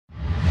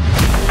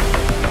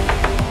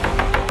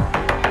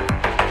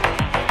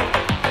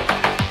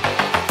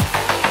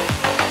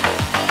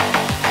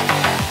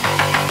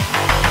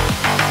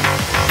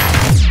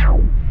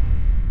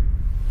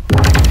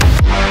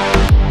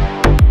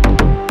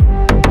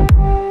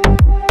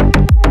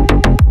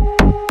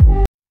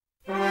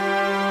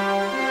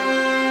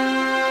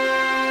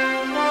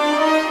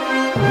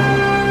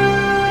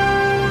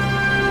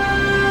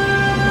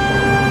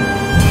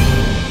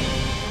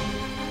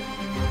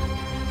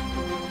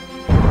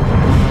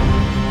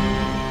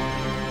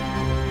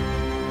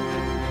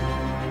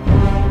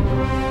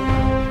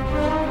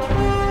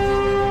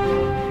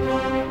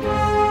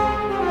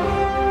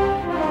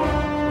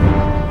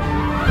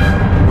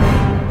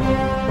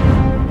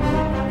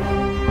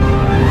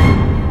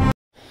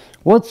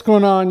What's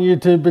going on,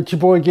 YouTube? It's your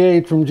boy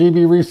Gage from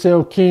GB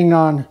Resale King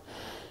on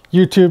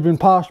YouTube and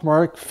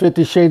Poshmark.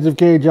 50 Shades of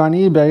Gage on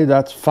eBay.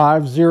 That's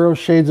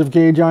 50 Shades of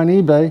Gage on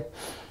eBay.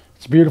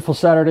 It's a beautiful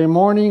Saturday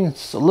morning.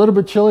 It's a little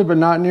bit chilly, but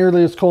not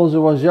nearly as cold as it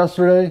was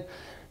yesterday.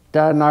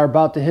 Dad and I are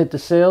about to hit the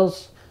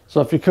sales.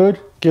 So if you could,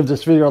 give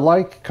this video a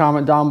like,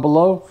 comment down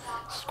below,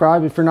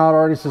 subscribe if you're not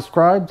already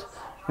subscribed.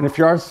 And if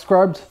you are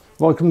subscribed,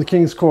 welcome to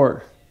King's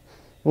Court.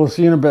 We'll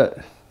see you in a bit.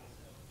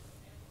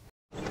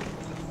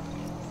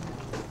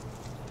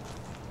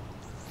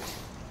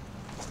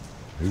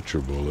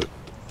 NutriBullet.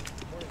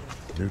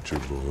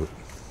 NutriBullet.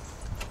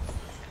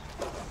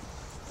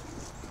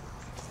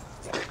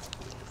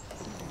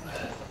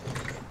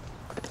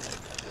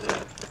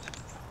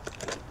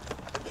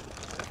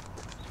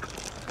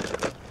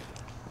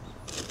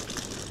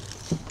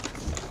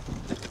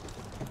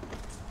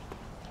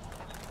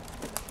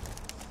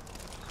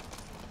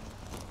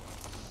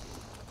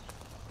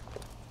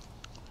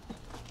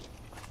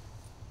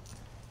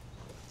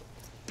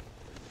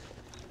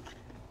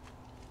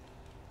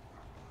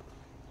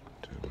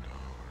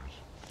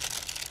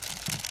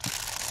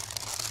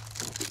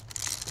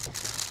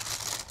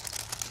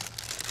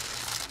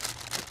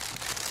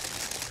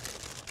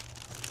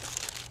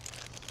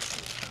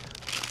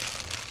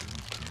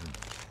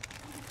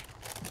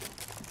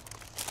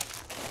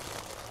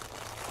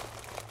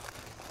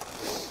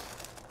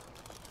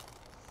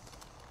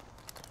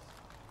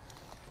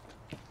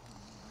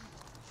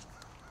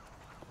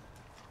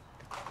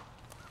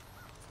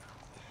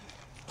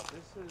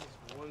 This is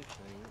one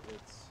thing.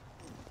 It's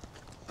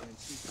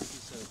antique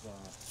piece of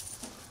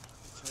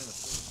China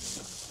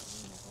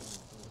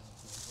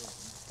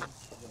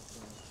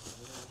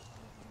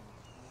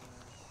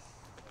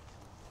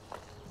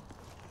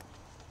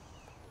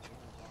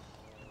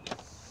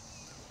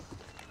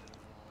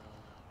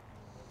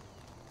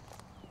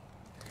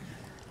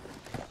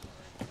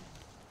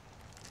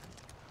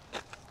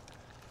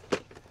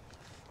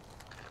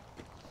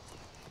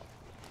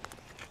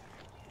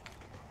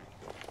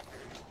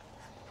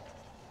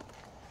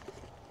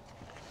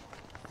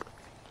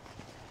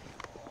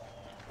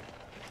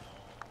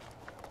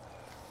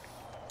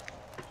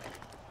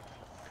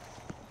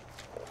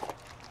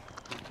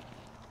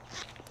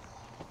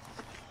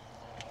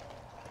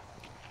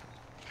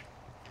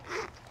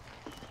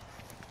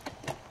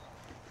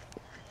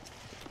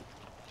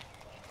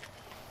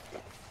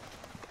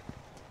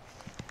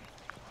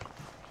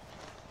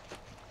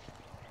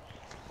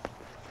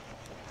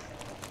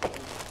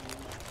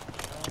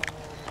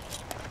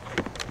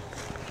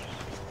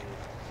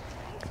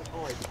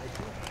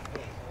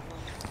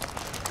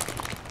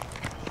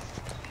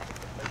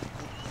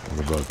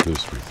What about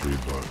this for $3?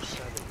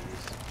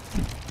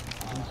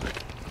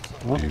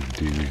 What?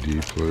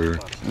 DVD player?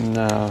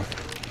 No.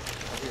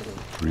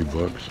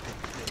 $3?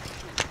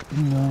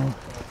 No.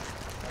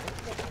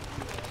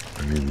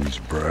 Any of these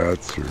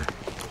brats or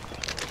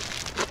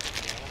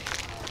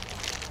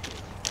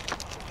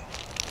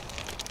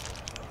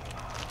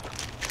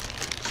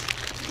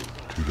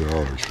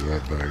 $2 for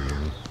that bag of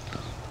them.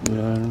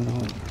 Yeah, I don't know.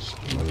 There's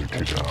another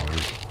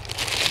 $2.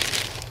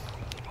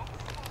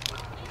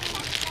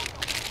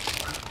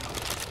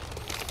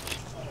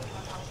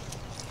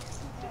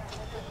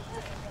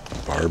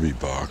 Barbie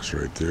box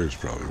right there is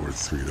probably worth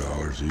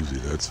 $3 easy.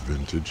 That's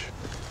vintage.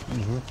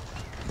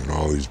 And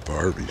all these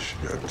Barbies, she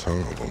got a ton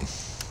of them.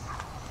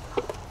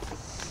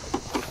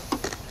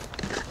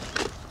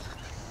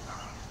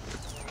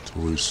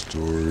 Toy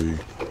Story.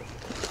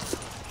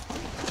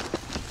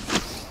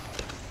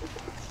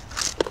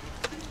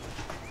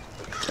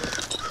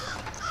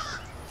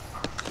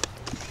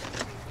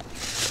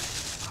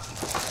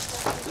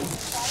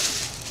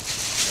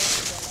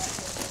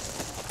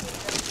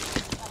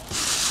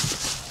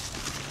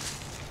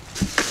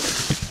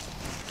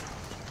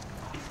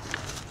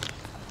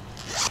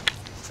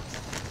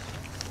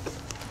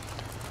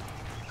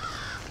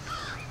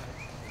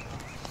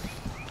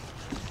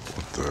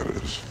 That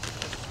is.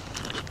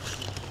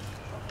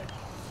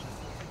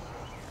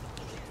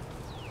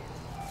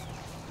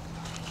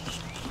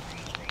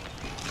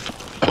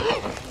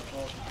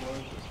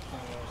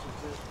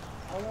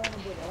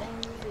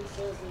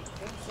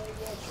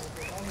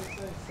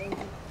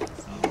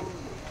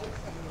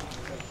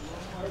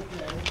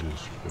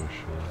 Just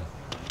special.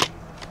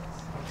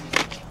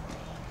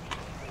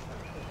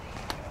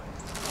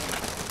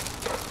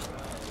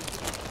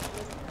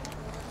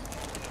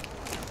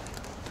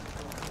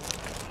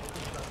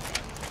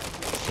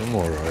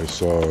 Somewhere I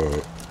saw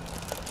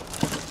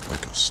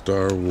like a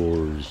Star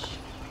Wars,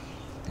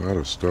 not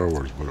a Star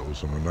Wars, but it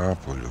was a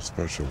Monopoly, a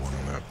special one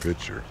in that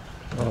picture.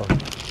 Oh.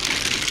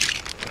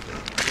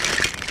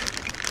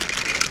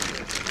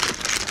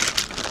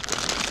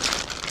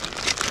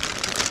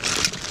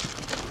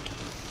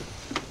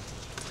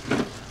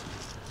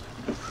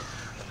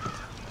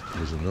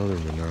 There's another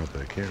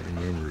Monopoly, I can't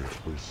remember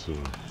if it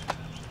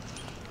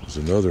was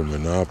another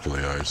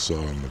Monopoly I saw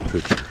in the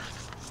picture.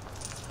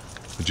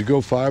 Did you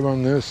go 5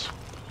 on this?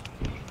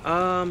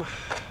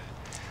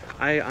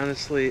 I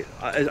honestly,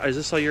 is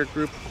this all your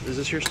group? Is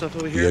this your stuff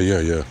over here?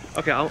 Yeah.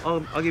 Okay,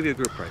 I'll give you a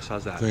group price.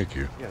 How's that? Thank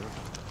you. Yeah.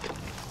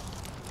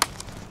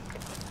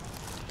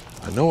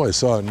 I know I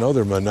saw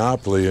another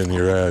Monopoly in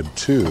your ad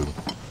too.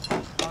 I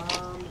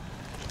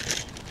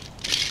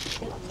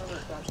don't remember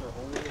if that's our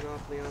only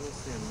Monopoly,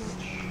 honestly. I'm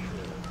not sure.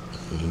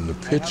 But in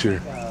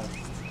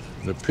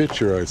the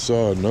picture I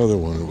saw another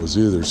one. It was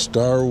either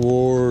Star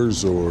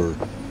Wars or.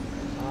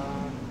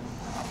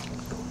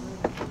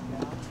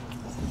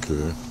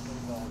 Okay.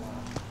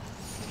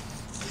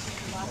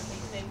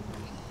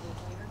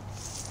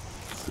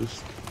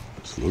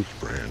 This looks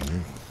brand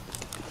new.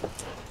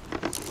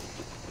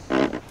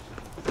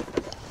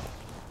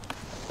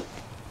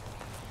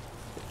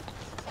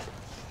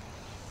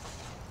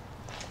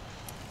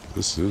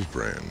 This is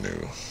brand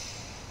new.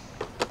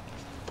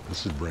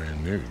 This is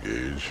brand new,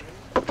 Gage.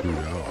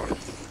 $2.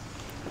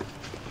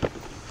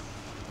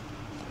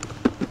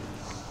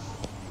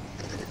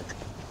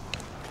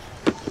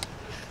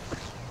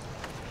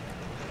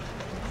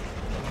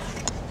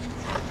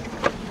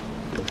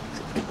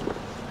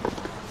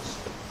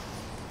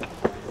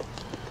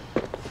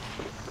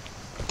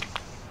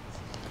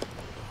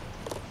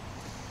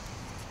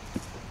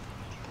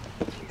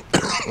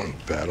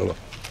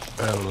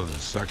 Battle of the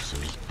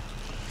Sexes.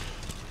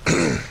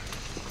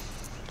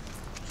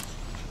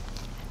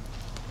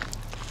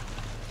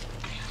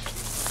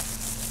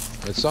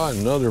 I saw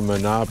another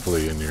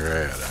Monopoly in your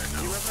ad, I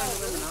know. Do you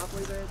remember the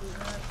Monopoly there you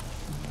had?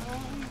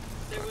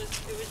 It was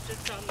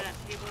just on that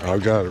table. I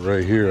got it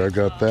right here. I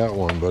got that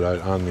one, but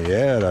on the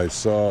ad I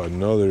saw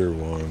another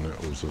one that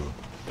was a.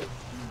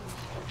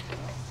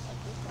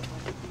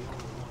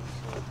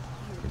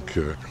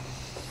 Okay.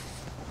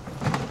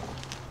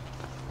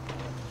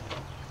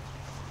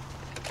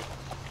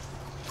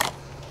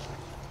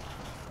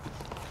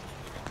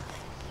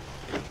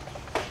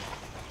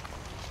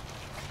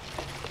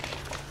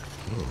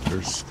 Oh,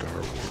 there's Star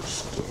Wars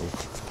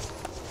stuff.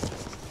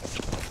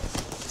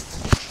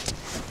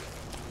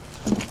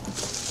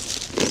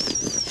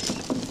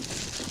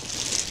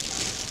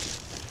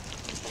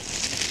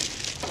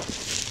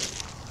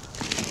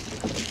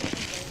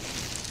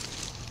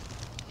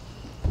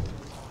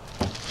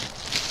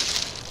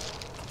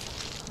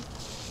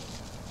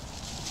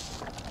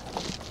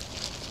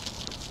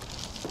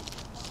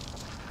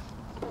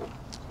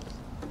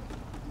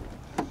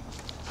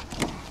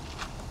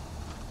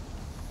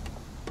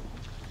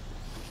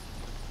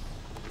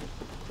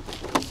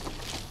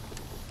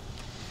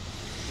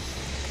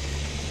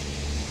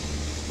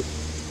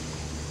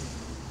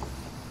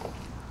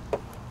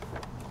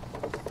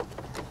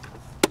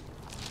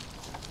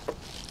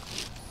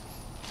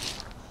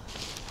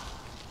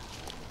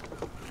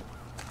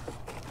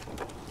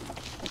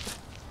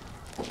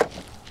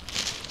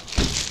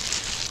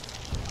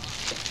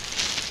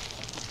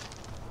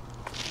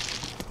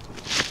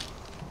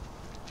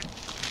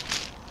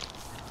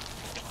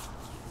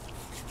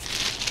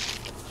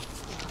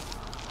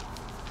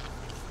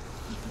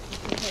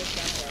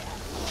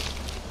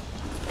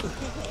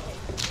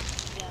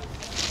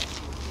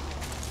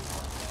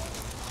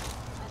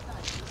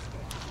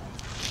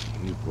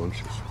 A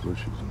bunch of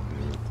squishes in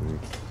here, I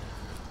think.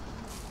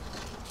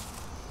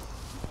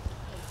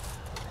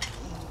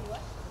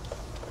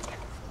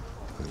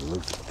 I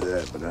looked at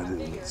that, but I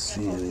didn't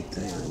see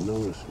anything. I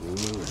noticed.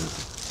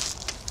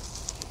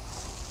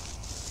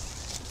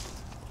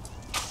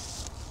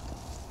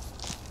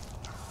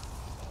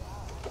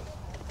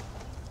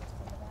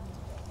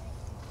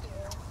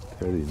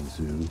 Petting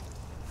zoo.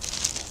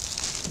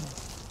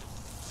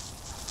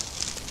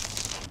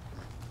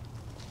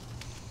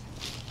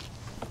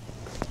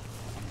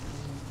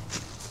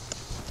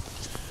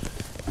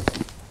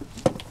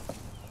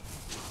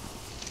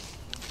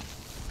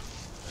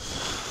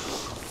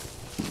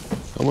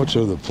 How much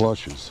are the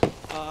plushes?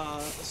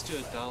 Let's do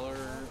 $1,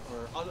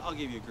 or I'll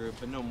give you a group,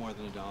 but no more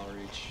than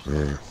 $1 each. All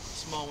right.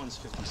 Small one's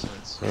 50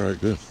 cents. All right,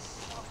 good.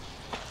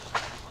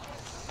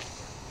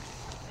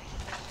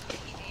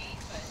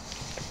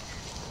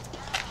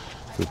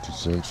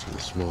 $0.50 for the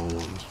small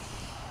ones.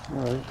 All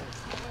right.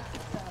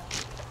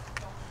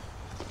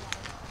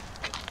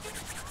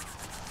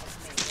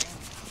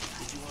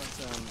 Did you want,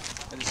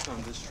 I just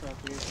found this truck.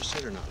 Are you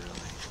interested or not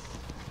really?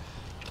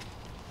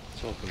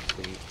 It's all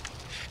complete.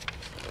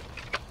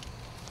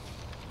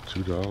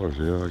 $2,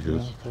 yeah, I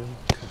guess. Okay.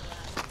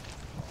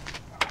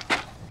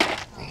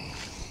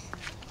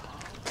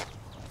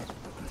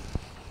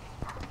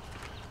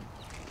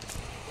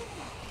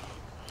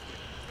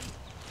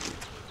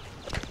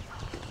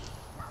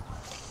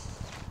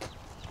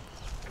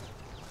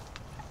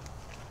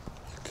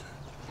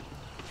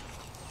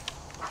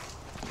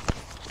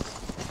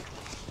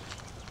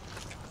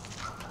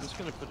 I'm just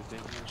gonna put a bin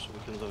here so we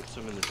can load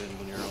some in the bin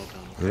when you're all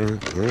done. Okay?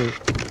 All right.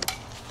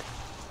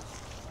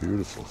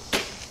 Beautiful.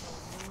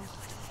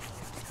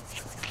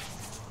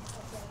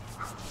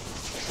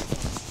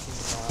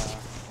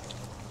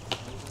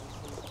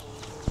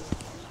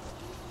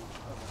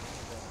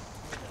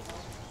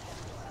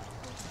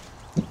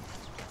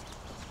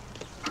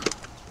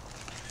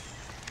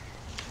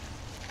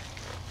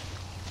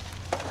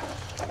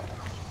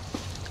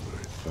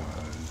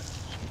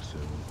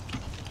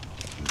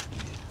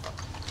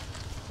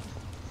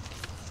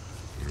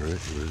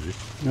 lady.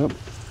 Yep.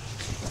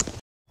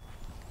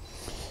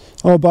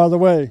 Oh, by the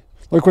way,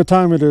 look what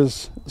time it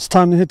is. It's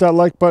time to hit that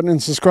like button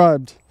and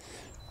subscribe.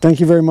 Thank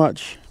you very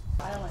much.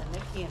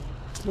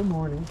 Good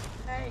morning.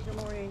 Hey, good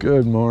morning.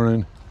 Good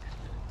morning.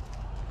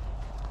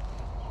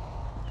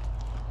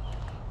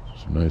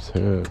 Some nice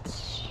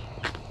hats.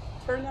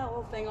 Turn that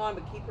little thing on,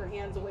 but keep your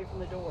hands away from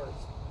the doors.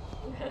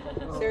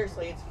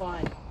 Seriously, it's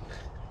fun.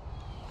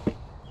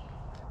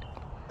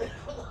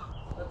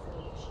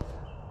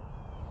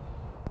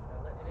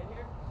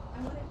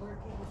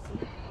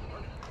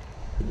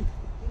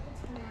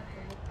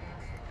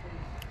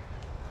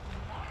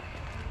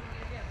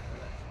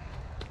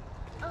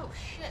 Oh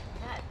shit,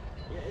 that.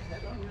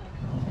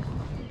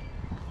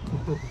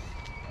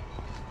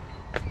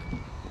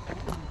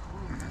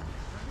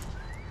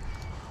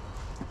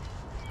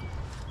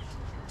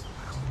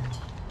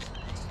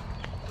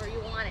 Where you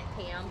want it,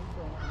 Pam?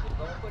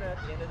 Don't put it at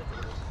the end of the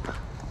table.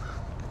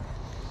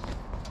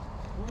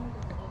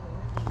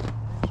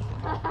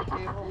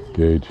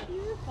 Gage.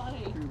 You're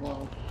funny.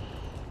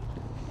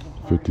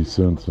 50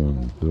 cents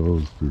on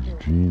those.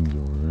 There's jeans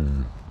over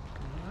there.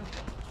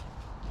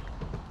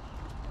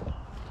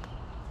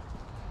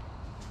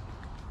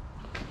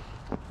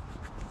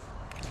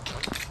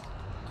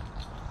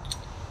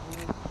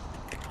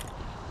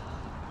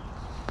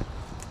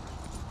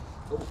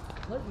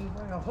 Let me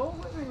bring a whole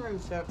living room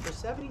set for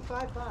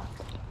 $75.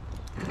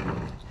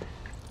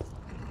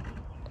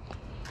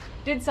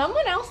 Did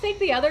someone else take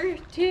the other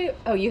two?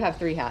 Oh, you have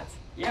 3 hats.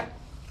 Yeah.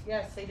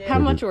 Yes, they did. How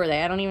much were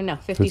they? I don't even know.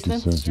 50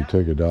 cents? You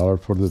take $1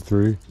 for the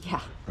 3?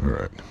 Yeah. All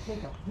right.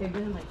 They've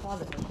been in my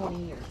closet for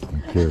 20 years.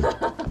 Okay.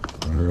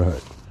 All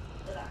right.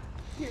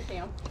 Here,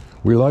 Pam.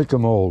 We like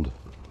them old.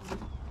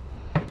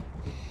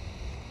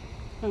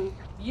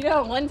 You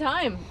know, one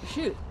time,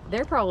 shoot,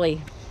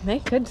 they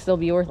could still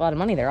be worth a lot of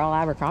money. They're all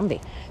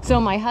Abercrombie. So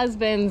my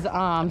husband's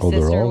Oh,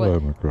 sister, they're all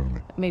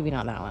Abercrombie. maybe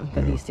not that one,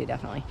 but these two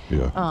definitely.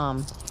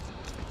 Yeah.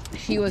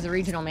 She was a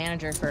regional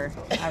manager for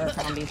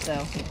Abercrombie,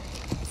 so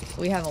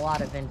we have a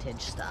lot of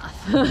vintage stuff.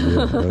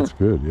 Yeah, that's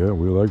good. Yeah,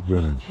 we like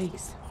vintage.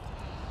 Thanks.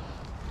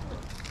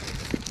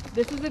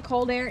 This is a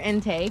cold air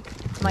intake.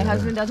 My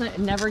husband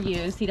never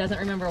used. He doesn't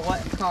remember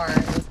what car it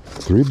was.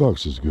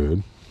 $3 is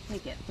good.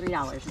 Take it.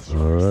 $3. It's All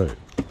yours. right.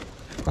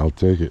 I'll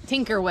take it.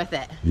 Tinker with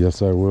it.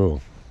 Yes, I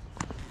will.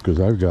 Because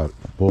I've got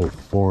both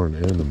foreign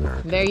and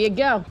American. There you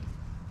go.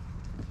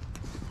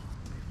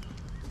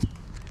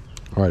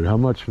 All right, how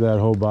much for that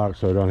whole box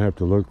so I don't have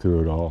to look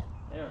through it all?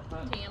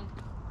 Pam.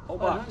 Whole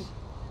box.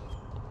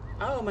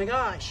 Oh my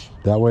gosh.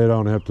 That way I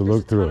don't have to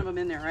look There's a ton through of it. them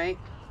in there, right?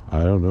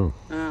 I don't know.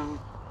 Oh.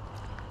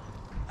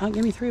 Oh,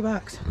 give me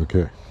 $3.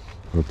 Okay.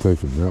 I'll take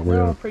them. That way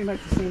They're all pretty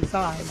much the same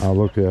size. I'll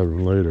look at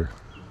them later.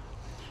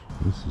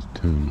 This is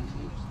 10.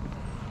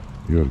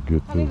 You gotta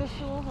get How many this. the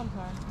stools? I'm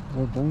sorry.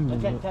 What brand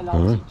is it?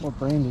 Huh? What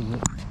brand is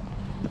it?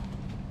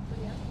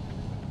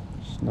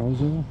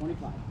 Snowzilla?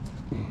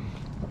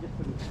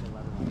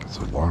 It's a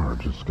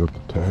large. It's got the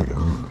tag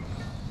on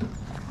it.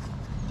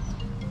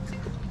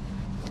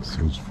 It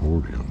says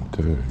 40 on the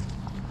tag.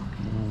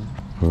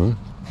 Huh? All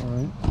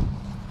right.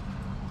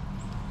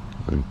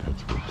 I think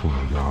that's for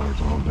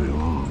 $20 all day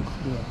long.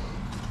 Yeah.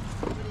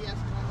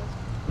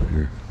 Right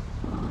here.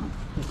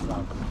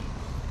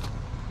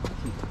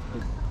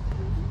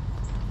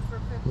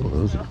 Oh,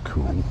 those are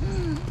cool.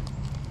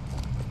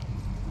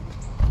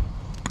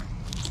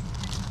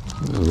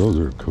 Yeah, those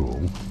are cool.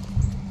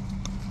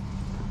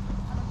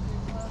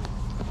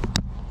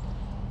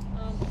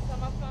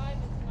 Some are 5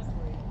 and some are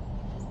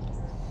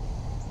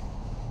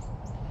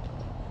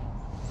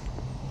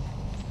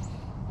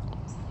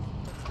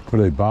 3.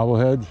 Are they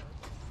bobbleheads?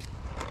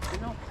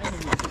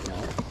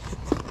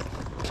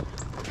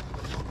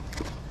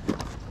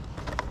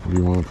 What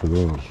do you want for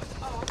those?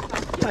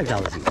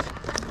 $5 each.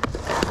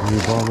 Any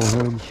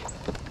bobbleheads?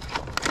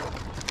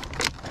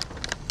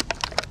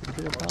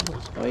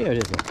 Oh yeah, it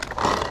is.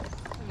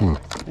 Hmm.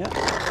 Yeah.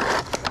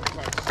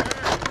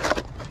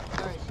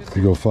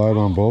 You go 5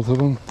 on both of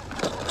them?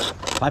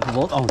 5 for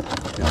both? Oh.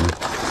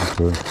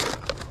 Okay.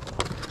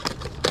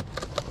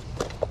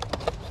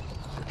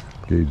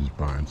 Gage is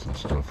buying some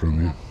stuff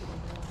from you.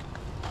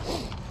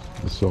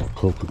 It's all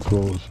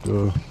Coca-Cola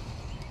stuff.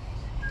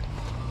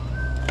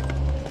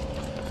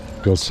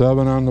 Go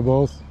 7 on the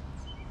both?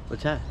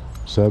 What's that?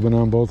 7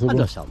 on both of I'll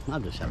them? do 7. I'll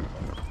do 7.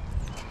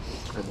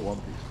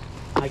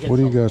 What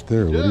do you got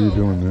there? What are you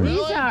doing there?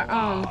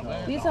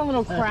 These are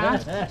little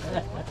crafts.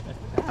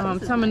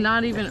 Some are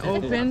not even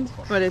opened,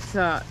 but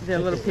they're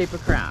little paper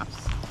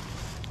crafts.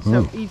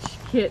 So each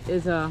kit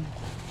is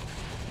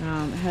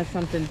has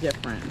something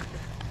different.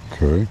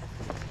 Okay.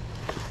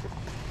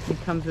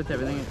 It comes with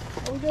everything.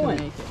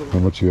 How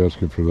much are you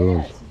asking for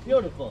those?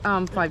 Beautiful.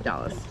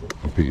 $5.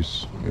 A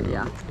piece.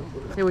 Yeah.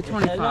 They were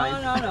 25.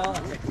 No.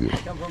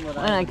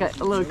 And I got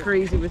a little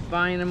crazy with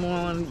buying them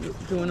all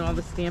and doing all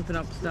the Stampin'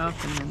 Up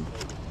stuff, and then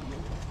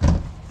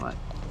what?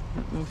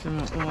 Most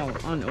of them are all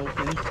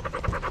unopened.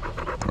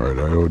 All right,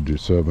 I owed you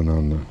 7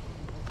 on the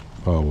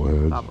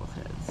bobbleheads.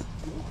 Bobbleheads.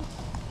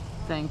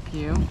 Thank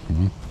you.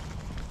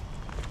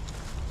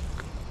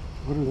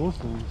 What are those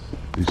things?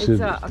 He It's said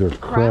a they're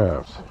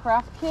crafts. A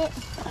craft kit.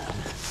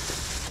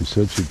 She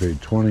said she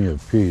paid 20 a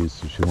piece,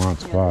 so she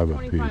wants 5 a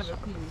 25 piece. a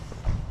piece.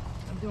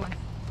 I'm doing.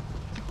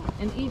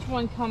 And each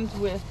one comes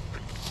with.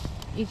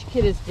 Each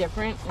kit is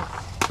different,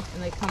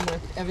 and they come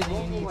with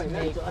everything you need to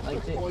make.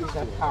 Like these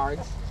are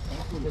cards.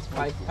 There's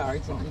 5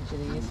 cards in each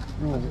of these.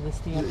 The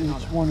stamp and all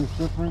Each that. one is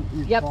different.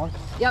 Each Yep. box.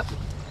 Yep.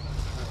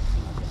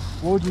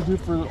 What would you do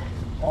for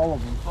all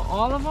of them? For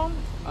all of them,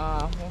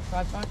 well,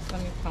 $5.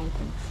 Let me count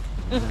them.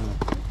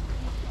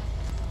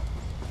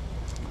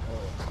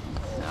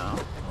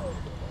 So.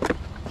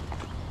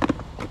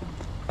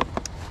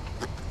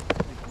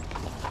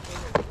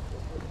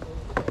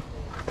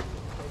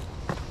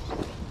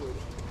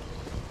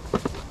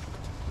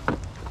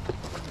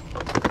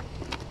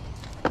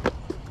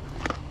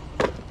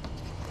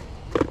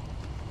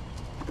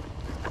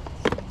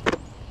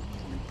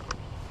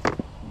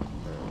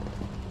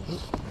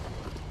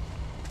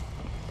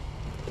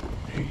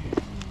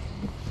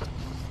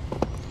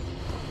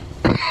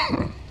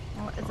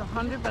 Well, it's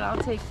 100, but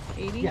I'll take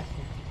 80. Yeah.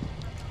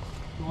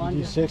 You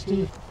do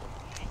 60?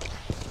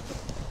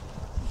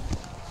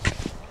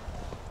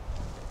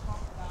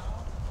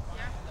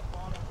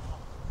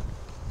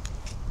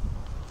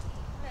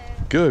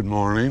 Good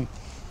morning.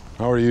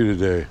 How are you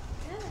today?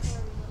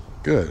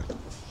 Good.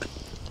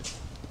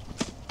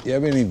 You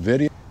have any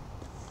video?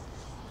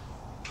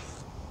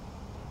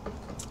 Yeah,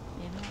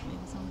 maybe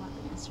some bought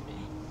them yesterday.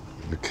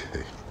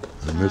 Okay.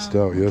 I missed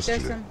out There's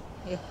yesterday. some.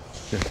 Yeah.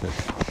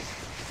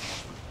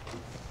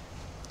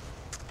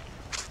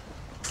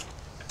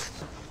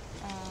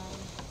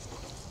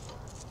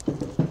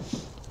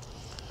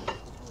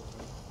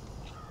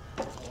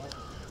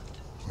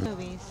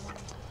 Movies.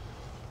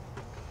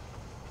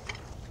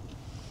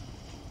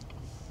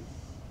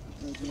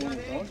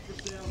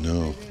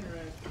 No.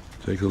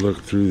 Take a look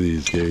through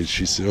these, Gage.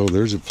 She said, oh,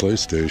 there's a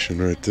PlayStation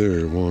right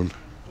there. 1,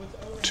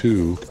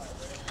 2.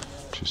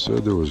 She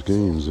said there was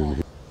games in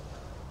here.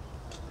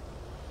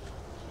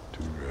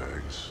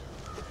 Do-rags.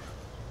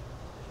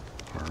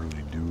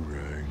 Harley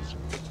do-rags.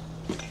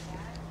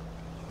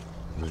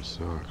 Nice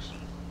socks.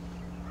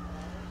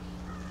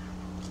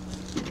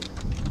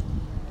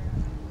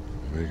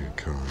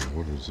 Megacon.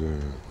 What is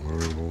that?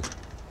 Marvel.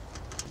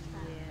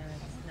 Yeah,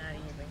 it's not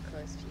even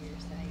close to your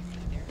size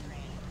either,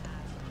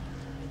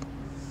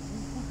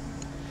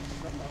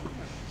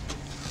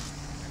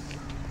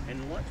 And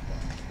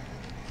lunchbox.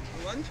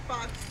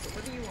 Lunchbox,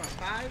 what do you want,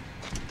 5?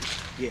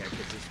 Yeah, because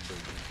it's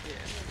pretty. Yeah.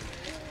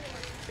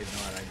 If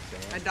not,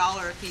 I'd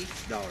 $1 a piece.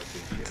 $1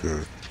 piece. Yeah.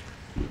 Okay.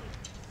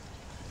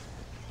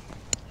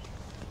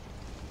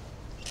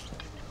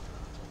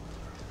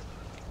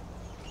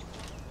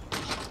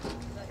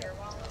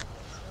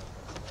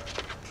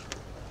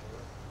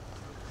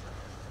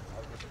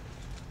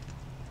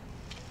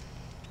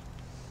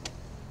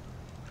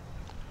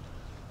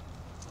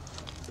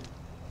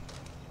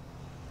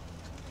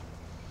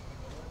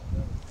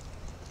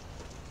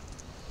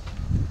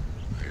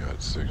 I got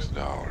 $6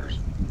 on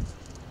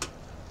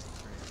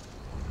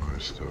my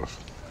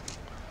stuff.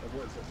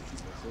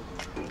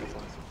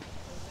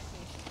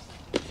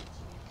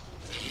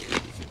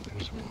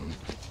 There's one.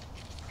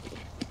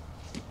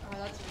 Oh,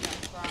 that's what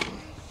that's from.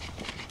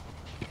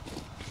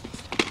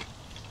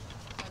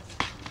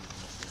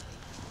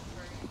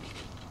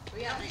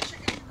 We have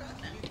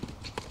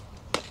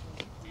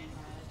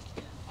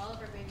all of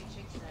our baby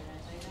chicks are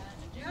like that.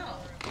 Yeah.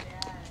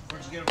 Yeah.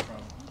 Where'd you get them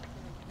from?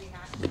 We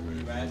have Right.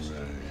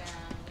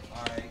 yeah.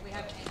 All right. We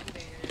have an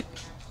incubator. We have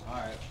All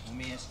right. Let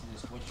me ask you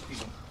this: what you feed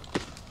them?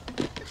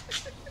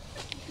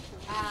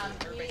 I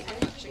think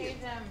we gave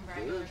them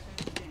regular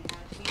since we didn't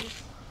have fees.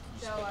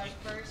 So our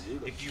first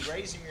If you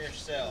raise them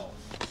yourself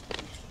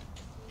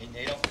and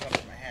they don't come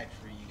from a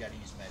hatchery, you got to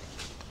use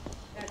medication.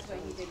 that's what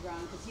he did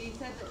wrong because he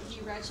said that he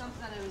read something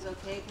that it was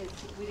okay because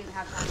we didn't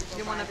have time to go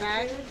You buy want a the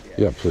bag? food.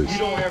 Yeah, please. You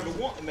don't ever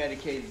want them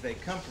medicated if they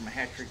come from a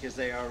hatchery because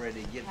they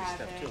already give the Have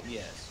stuff to they? them.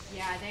 Yes.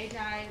 Yeah, they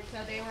died. So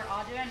they were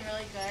all doing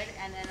really good,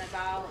 and then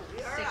about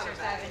 6 or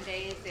 7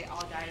 days, they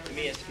all died Let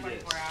me within ask you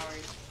 24 this.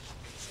 hours.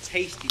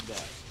 Tasty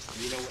butt.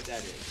 You know what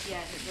that is?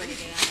 Yes, it's really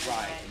damn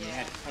Right. good, And you yeah.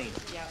 had to clean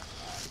it. Yep.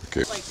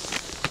 Okay. Like,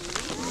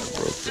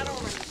 I don't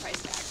remember the price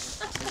tag.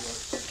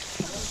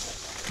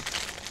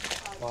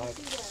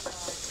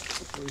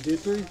 We did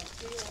 3?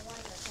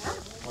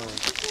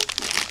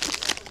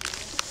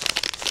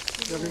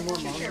 Every more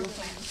mango?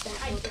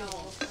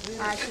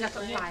 I snuck a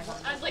 5 on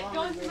I was like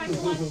going through my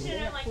collection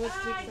and I'm like, I just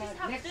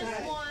have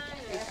this one.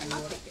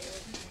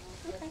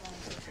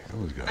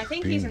 Always got I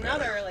think a he's beanbag.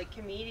 another like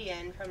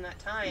comedian from that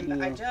time,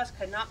 but I Yeah. just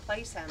could not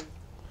place him.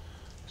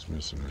 He's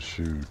missing a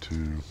shoe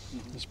too.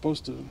 It's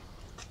supposed to.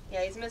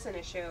 Yeah, he's missing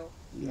a shoe.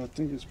 Yeah, I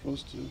think it's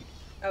supposed to.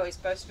 Oh, he's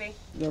supposed to be?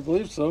 Yeah, I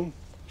believe so.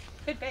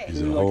 Could be. He's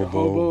Is he a like a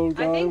hobo. hobo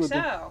guy? I think with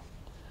the- so.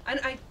 And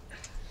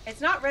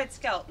it's not Red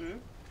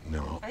Skelton.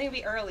 No. I think it'd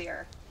be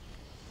earlier.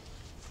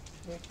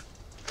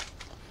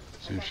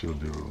 See if she'll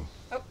do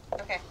Oh,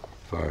 okay.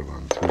 5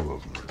 on 2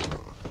 of them or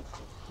something.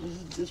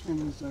 This one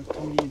is a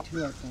comedian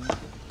too, I think.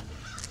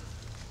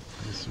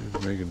 Let's see if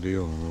we make a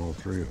deal on all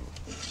 3 of them.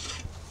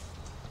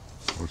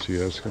 What's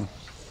he asking?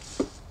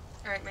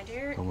 Alright, my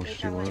dear. How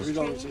much do you want?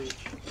 $3 each.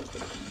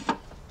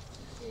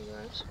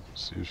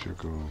 See if she'll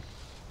go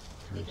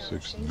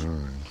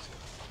 6.9.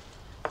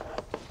 I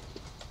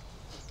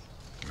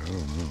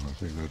don't know. I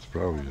think that's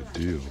probably a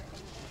deal.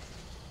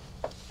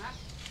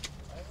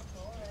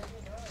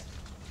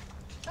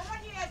 How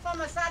much you got from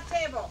a side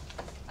table?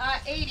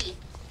 80.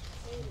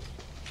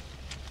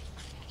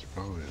 It's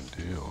probably a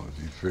deal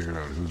if you figured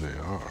out who they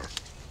are.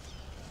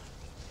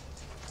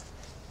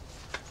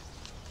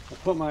 I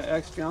put my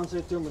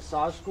ex-fiance through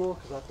massage school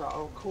because I thought,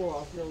 oh cool,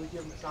 I'll be able to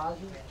get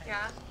massages.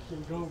 Yeah. So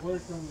we go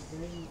work on the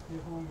day,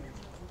 get home, and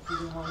she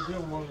didn't want to do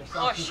more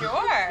Oh, massages.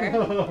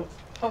 sure.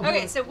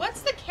 Okay, so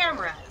what's the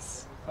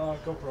cameras?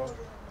 GoPro.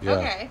 Yeah.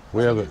 Okay.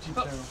 We have a. YouTube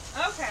channel.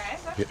 Okay,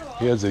 that's He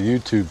cool. has a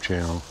YouTube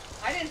channel.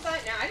 I didn't sign.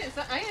 No,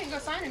 I didn't go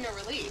sign a no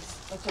release.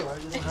 That's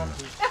alright, you don't have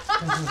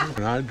to.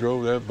 And I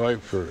drove that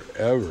bike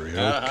forever. You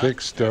know,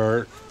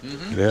 kickstart.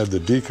 It had the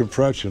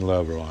decompression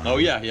lever on it. Oh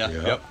yeah, yeah,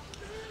 yep.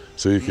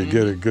 So you could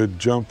get a good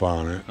jump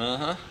on it.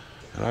 Uh-huh.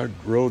 And I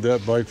rode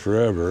that bike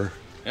forever.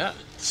 Yeah.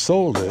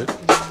 Sold it.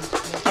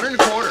 100 and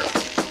a quarter.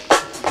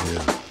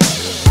 Yeah.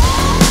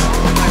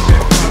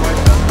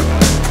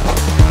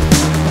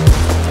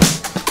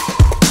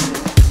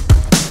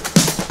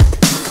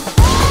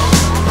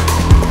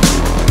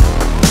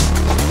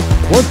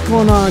 What's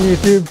going on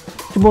YouTube?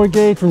 It's your boy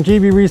Gage from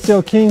GB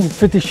Resale King,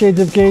 50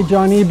 Shades of Gage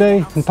on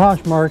eBay and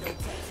Poshmark.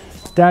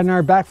 Dad and I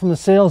are back from the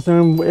sales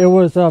and it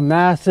was a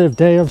massive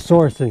day of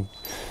sourcing.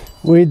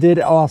 We did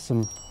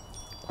awesome.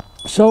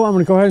 So I'm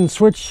going to go ahead and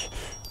switch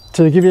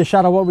to give you a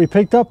shout out what we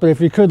picked up. But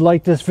if you could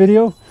like this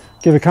video,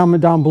 give a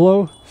comment down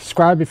below,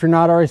 subscribe if you're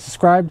not already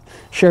subscribed,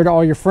 share to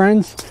all your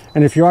friends.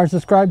 And if you are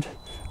subscribed,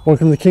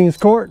 welcome to the King's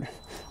Court.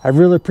 I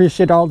really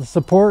appreciate all the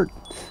support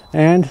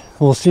and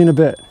we'll see you in a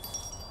bit.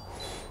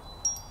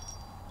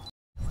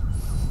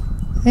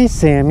 Hey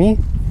Sammy,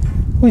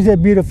 who's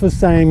that beautiful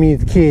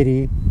Siamese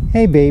kitty?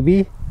 Hey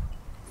baby.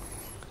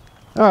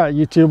 Alright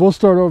YouTube, we'll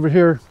start over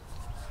here.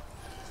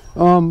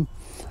 A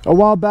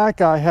while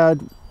back I had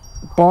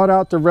bought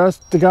out the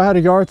rest. The guy had a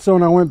yard sale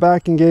and I went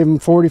back and gave him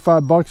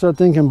 45 bucks I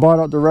think and bought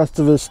out the rest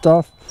of his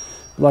stuff.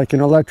 Like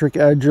an electric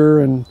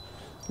edger and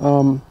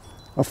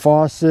a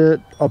faucet,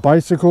 a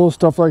bicycle,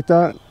 stuff like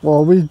that.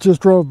 Well, we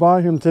just drove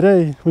by him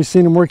today. We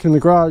seen him working in the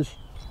garage.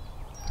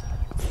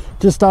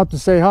 Just stopped to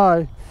say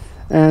hi.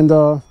 And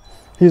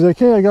he's like,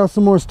 hey, I got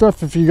some more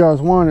stuff if you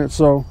guys want it.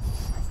 So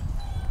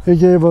he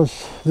gave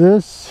us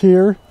this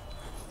here.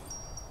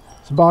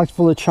 It's a box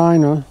full of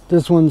china.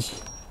 This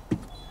one's, I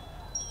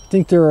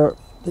think they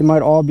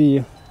might all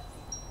be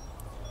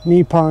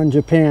Nippon,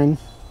 Japan.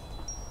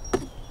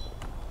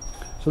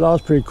 So that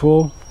was pretty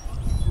cool.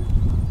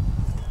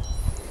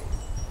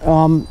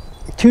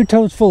 2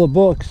 totes full of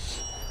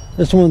books.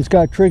 This one's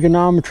got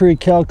trigonometry,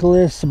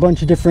 calculus, a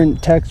bunch of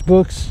different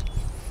textbooks.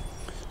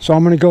 So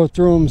I'm going to go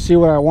through them, see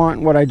what I want,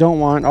 what I don't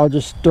want. I'll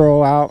just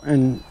throw out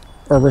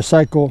or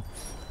recycle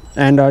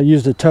and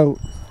use the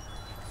tote.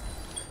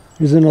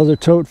 Here's another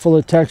tote full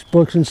of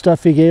textbooks and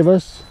stuff he gave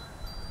us.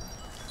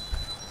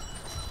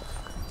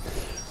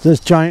 This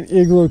giant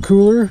igloo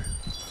cooler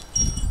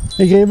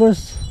he gave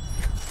us.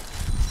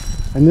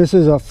 And this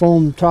is a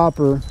foam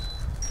topper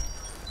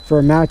for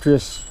a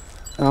mattress.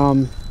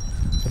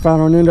 If I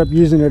don't end up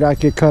using it, I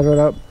could cut it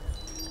up.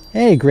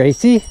 Hey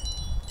Gracie.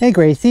 Hey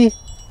Gracie.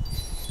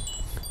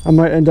 I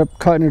might end up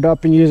cutting it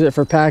up and use it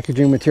for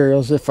packaging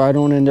materials if I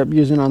don't end up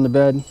using it on the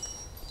bed.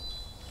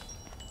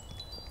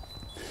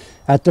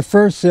 At the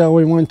first sale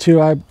we went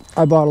to, I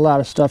bought a lot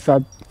of stuff.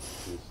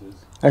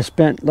 I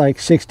spent like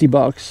 60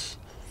 bucks.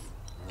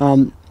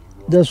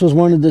 This was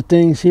one of the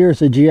things here.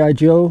 It's a G.I.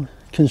 Joe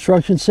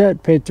construction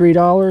set. Paid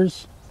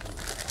 $3.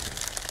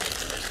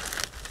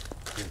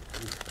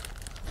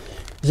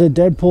 It's a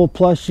Deadpool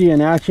plushie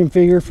and action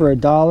figure for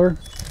 $1.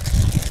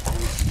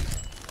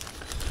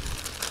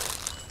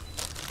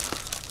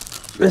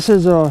 This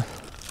is a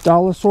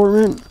doll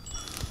assortment.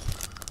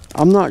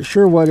 I'm not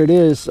sure what it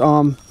is.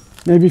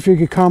 Maybe if you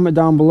could comment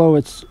down below.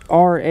 It's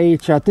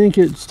RH. I think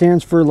it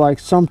stands for like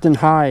something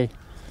high.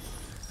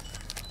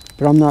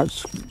 But I'm not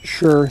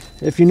sure.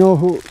 If you know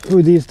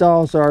who these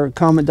dolls are,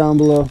 comment down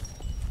below.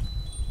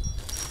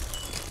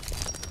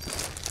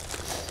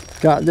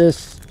 Got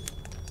this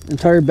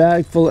entire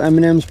bag full of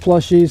M&M's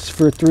plushies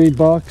for $3.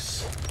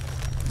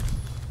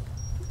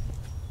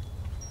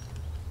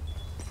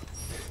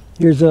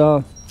 Here's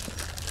a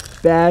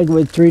bag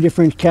with 3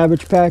 different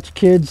Cabbage Patch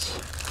Kids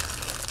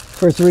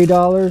for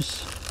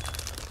 $3.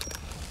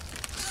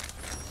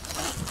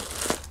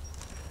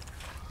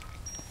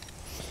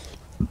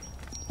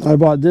 I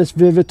bought this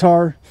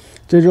Vivitar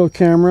digital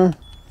camera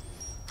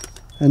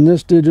and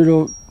this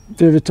digital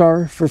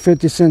Vivitar for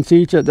 50 cents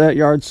each at that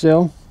yard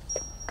sale.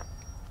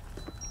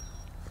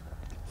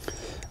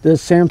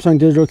 This Samsung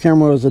digital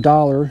camera was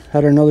 $1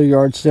 at another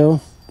yard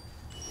sale.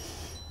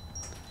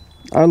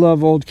 I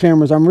love old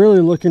cameras. I'm really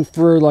looking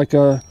for like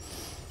a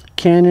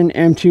Canon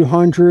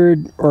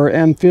M200 or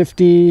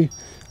M50,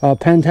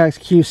 Pentax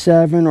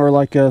Q7, or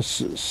like a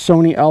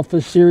Sony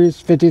Alpha series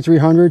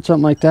 5300,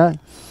 something like that.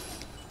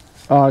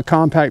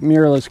 compact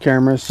mirrorless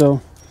camera.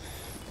 So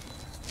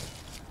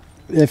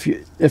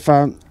if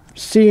I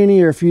see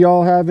any, or if you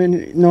all have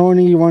any, know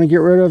any you want to get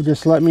rid of,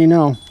 just let me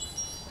know.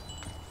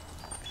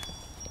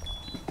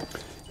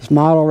 This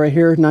model right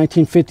here,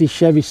 1950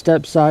 Chevy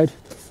step side.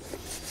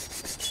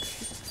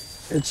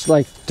 It's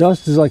like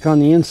dust is like on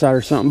the inside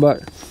or something,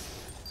 but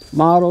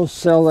models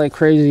sell like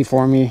crazy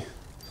for me.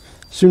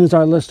 As soon as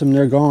I list them,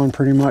 they're gone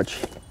pretty much.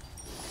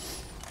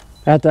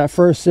 At that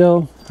first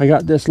sale, I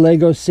got this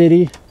Lego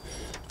City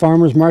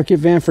farmer's market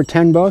van for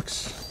 10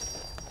 bucks.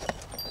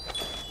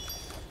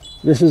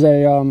 This is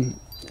a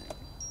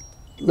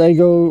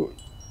Lego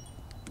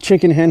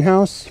chicken hen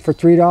house for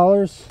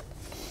 $3.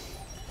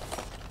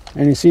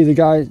 And you see the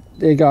guy,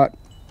 they got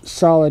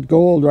solid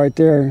gold right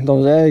there,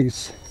 those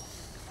eggs.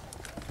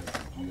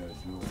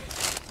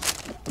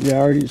 Yeah, I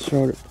already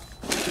showed it.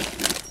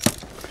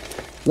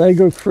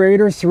 Lego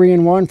Creator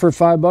 3-in-1 for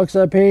 5 bucks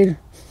I paid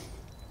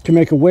to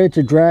make a witch,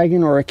 a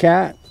dragon, or a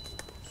cat.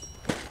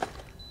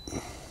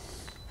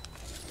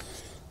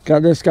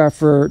 Got this guy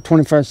for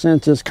 25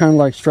 cents. It's kind of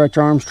like Stretch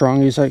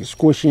Armstrong. He's like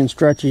squishy and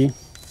stretchy.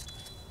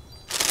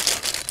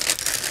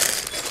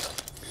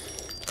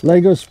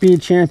 Lego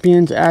Speed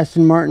Champions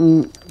Aston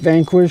Martin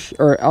Vanquish,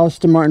 or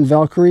Aston Martin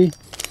Valkyrie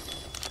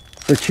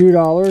for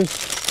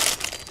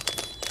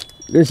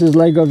 $2. This is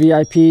Lego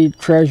VIP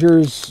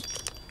Treasures,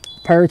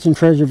 Pirates and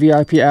Treasure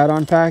VIP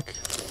add-on pack.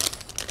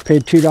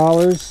 Paid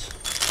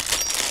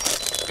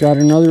 $2. Got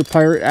another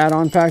pirate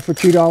add-on pack for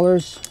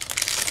 $2.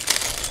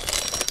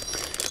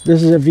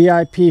 This is a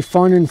VIP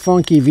Fun and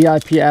Funky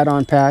VIP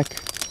add-on pack.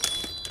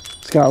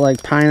 It's got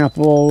like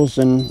pineapples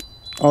and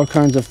all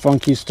kinds of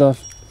funky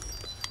stuff.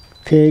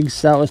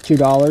 Pigs, that was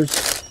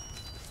 $2.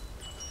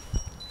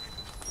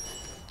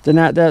 Then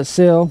at that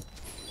sale,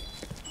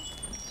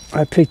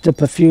 I picked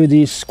up a few of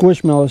these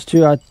Squishmallows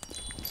too. I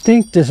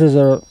think this is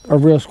a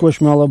real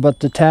Squishmallow,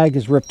 but the tag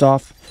is ripped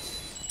off,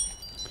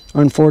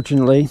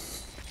 unfortunately.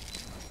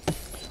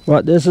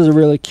 But this is a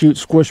really cute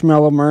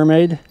Squishmallow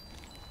mermaid.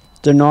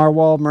 The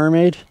Narwhal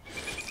mermaid.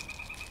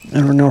 I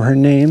don't know her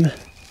name.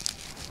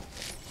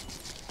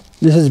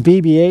 This is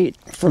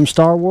BB-8 from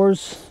Star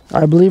Wars.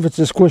 I believe it's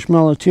a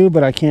Squishmallow too,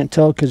 but I can't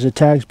tell because the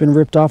tag's been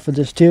ripped off of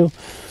this too.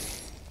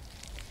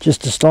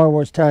 Just the Star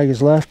Wars tag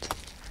is left.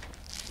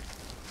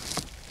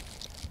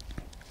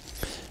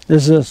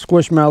 This is a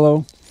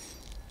Squishmallow.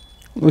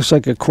 Looks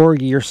like a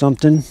corgi or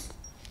something.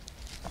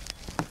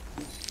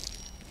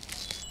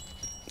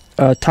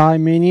 A Thai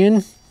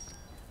Minion.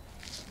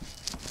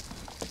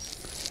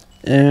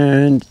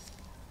 And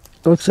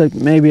looks like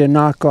maybe a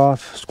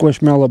knockoff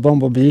Squishmallow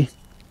Bumblebee.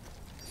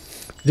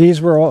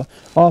 These were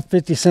all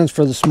 50 cents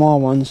for the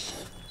small ones.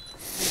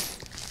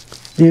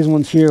 These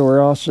ones here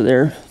were also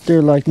there.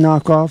 They're like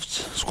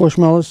knockoffs,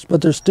 Squishmallows,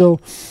 but they're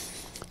still,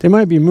 they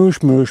might be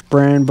Moosh Moosh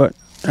brand, but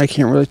I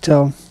can't really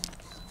tell.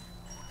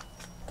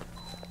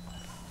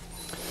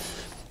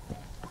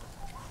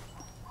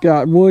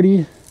 Got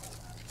Woody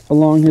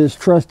along his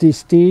trusty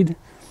steed.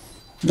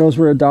 Those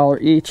were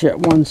 $1 each at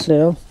one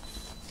sale.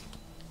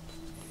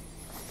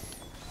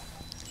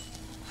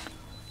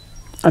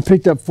 I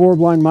picked up 4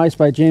 Blind Mice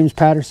by James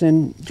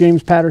Patterson.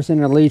 James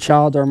Patterson and Lee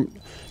Child are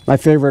my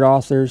favorite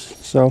authors,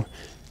 so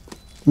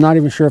I'm not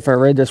even sure if I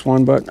read this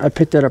one, but I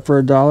picked that up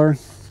for $1.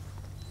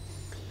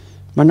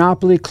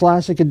 Monopoly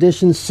Classic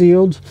Edition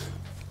sealed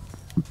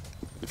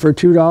for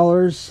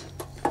 $2.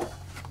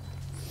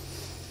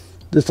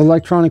 This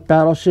electronic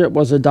battleship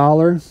was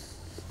 $1.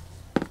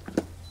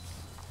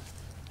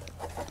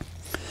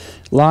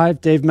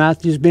 Live Dave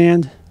Matthews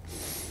Band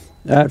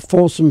at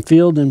Folsom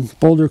Field in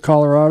Boulder,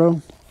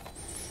 Colorado.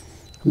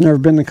 I've never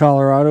been to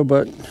Colorado,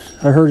 but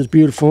I heard it's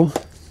beautiful.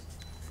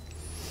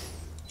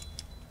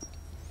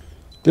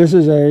 This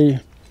is a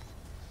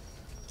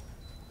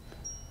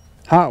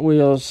Hot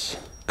Wheels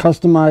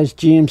customized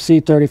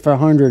GMC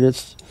 3500.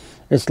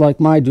 It's like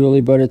my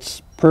dually, but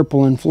it's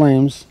purple in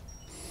flames.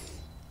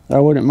 I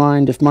wouldn't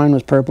mind if mine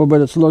was purple,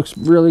 but it looks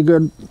really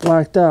good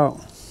blacked out.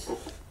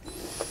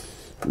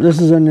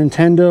 This is a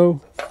Nintendo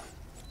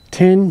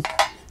tin,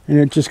 and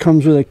it just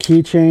comes with a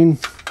keychain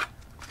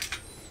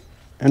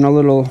and a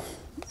little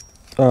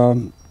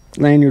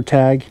lanyard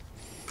tag.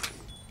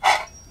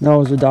 That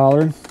was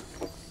 $1.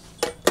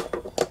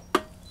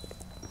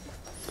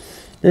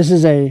 This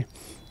is a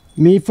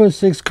Mifa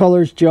 6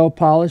 Colors gel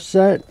polish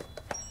set,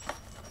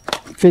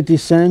 50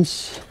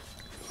 cents,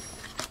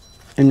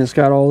 and it's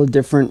got all the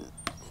different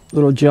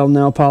little gel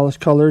nail polish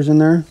colors in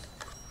there.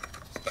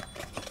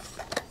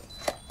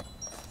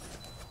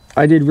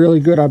 I did really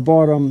good. I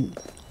bought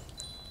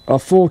a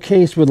full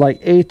case with like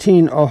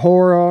 18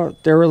 Ahora.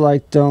 They were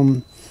like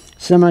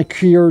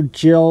semi-cured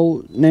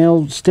gel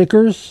nail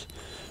stickers.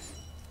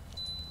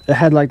 It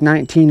had like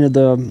 19 of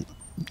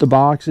the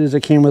boxes.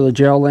 It came with a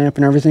gel lamp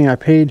and everything. I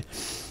paid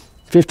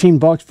 15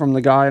 bucks from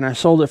the guy, and I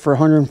sold it for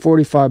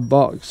 145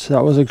 bucks.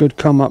 That was a good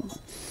come up.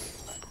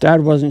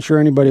 Dad wasn't sure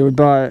anybody would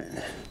buy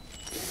it.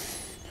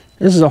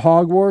 This is a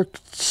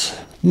Hogwarts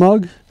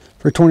mug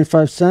for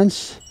 25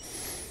 cents.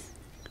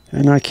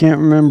 And I can't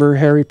remember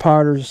Harry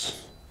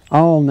Potter's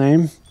owl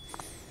name.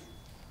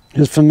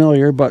 is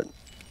familiar, but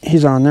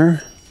he's on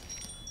there.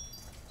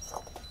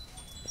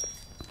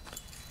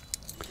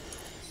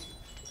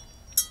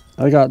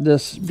 I got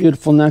this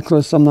beautiful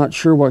necklace. I'm not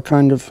sure what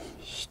kind of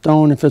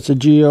stone, if it's a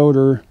geode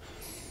or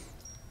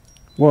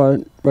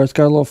what, but it's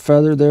got a little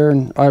feather there,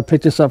 and I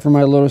picked this up for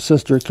my little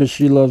sister because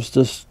she loves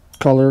this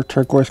color,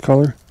 turquoise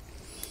color.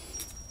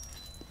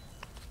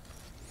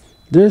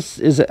 This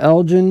is an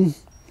Elgin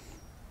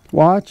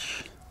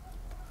watch,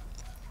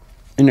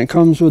 and it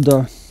comes with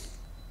the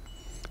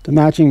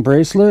matching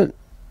bracelet.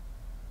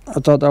 I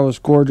thought that was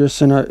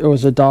gorgeous, and it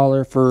was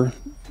 $1 for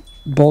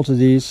both of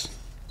these.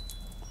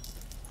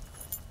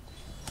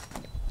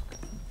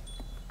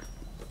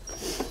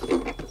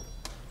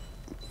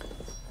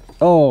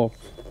 Oh,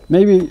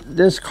 maybe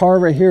this car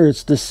right here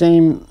is the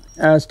same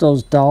as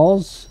those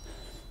dolls,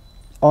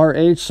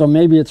 RH, so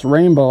maybe it's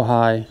Rainbow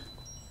High.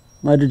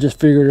 Might have just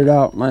figured it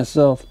out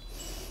myself.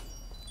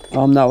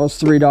 That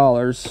was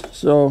 $3,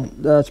 so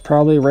that's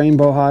probably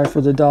Rainbow High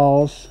for the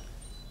dolls.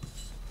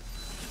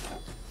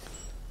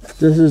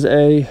 This is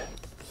a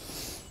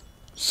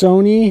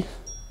Sony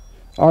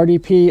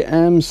RDP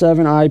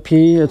M7 IP.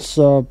 It's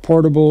a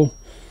portable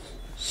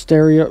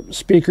stereo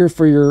speaker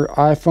for your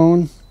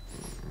iPhone.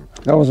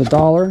 That was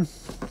 $1.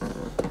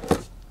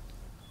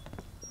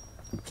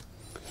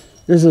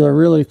 This is a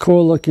really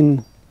cool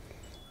looking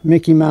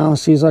Mickey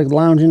Mouse. He's like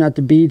lounging at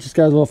the beach. He's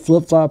got his little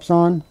flip-flops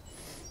on.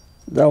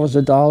 That was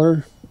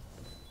 $1.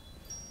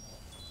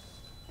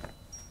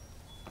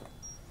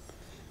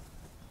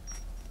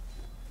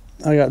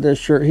 I got this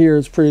shirt here.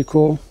 It's pretty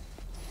cool.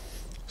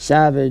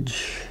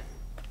 Savage.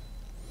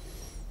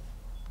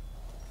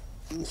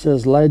 It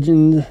says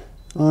Legend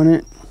on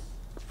it.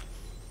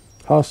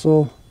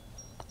 Hustle.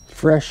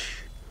 Fresh.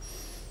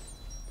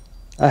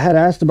 I had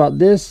asked about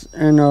this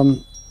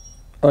and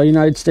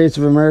United States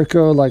of America,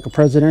 like a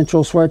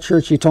presidential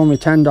sweatshirt. She told me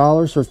 $10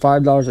 or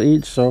 $5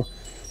 each, so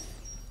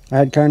I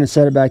had kind of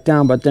set it back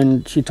down, but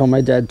then she told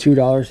my dad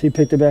 $2. He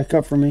picked it back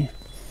up for me.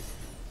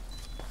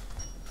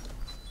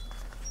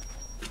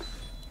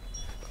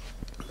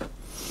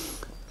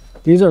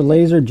 These are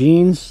laser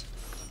jeans.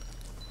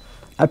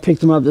 I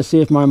picked them up to see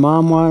if my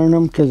mom wanted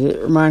them because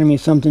it reminded me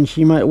of something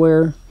she might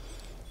wear.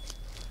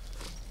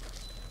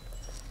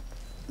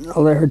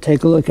 I'll let her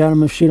take a look at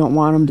them. If she don't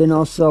want them, then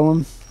I'll sell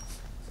them.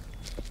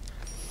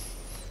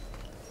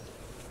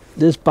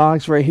 This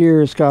box right here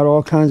has got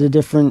all kinds of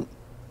different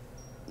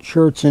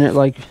shirts in it,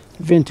 like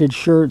vintage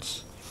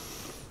shirts.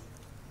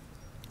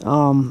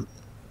 Dad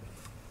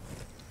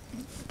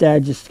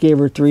just gave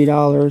her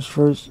 $3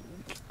 for.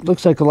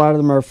 Looks like a lot of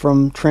them are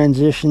from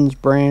Transitions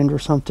brand or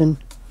something.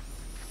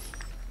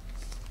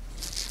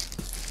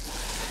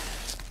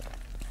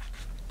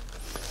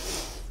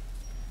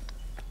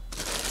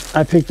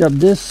 I picked up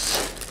this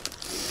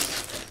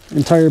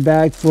entire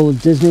bag full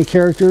of Disney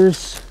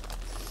characters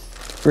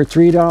for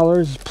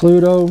 $3.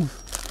 Pluto,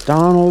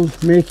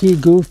 Donald, Mickey,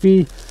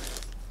 Goofy,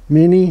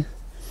 Minnie,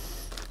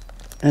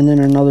 and then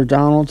another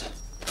Donald.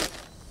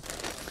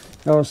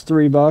 That was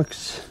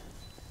 $3.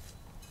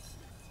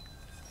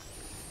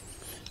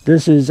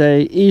 This is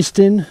a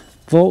Easton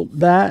Volt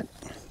bat.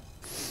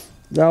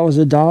 That was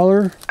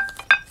 $1.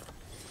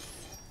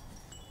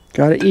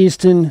 Got an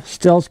Easton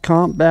Stealth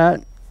Comp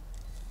bat.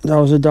 That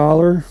was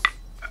 $1.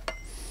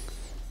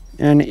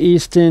 And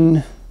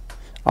Easton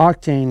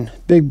Octane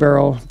Big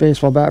Barrel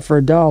baseball bat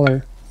for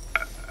 $1.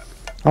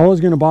 I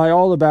was going to buy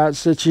all the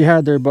bats that she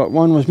had there, but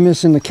one was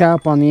missing the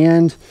cap on the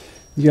end.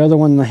 The other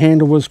one, the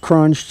handle was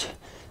crunched.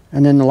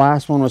 And then the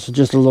last one was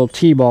just a little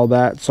T-ball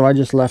bat. So I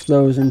just left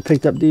those and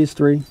picked up these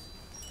three.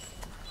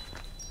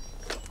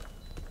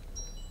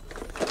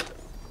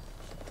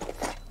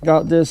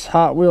 Got this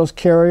Hot Wheels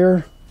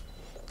carrier.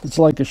 It's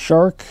like a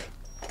shark.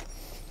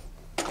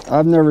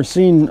 I've never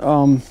seen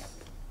a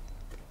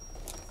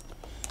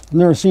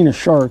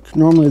shark.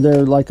 Normally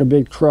they're like a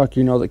big truck,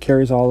 you know, that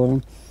carries all of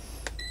them.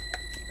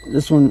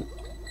 This one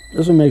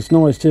makes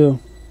noise too.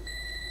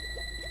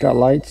 Got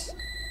lights.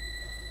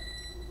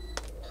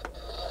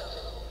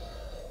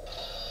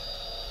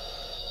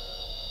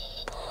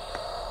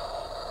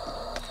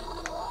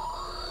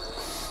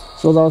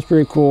 So that was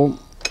pretty cool.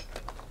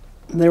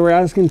 They were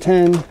asking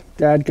 10.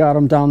 Dad got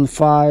them down to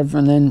 5,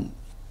 and then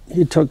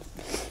he took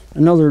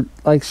another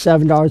like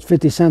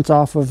 $7.50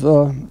 off of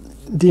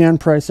the end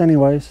price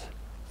anyways.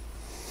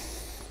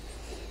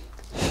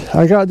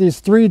 I got these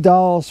 3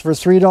 dolls for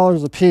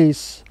 $3 a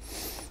piece.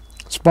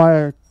 It's by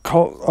a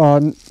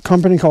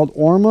company called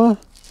Orma,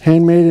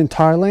 handmade in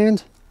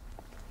Thailand.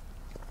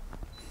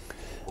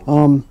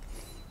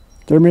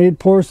 They're made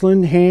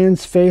porcelain,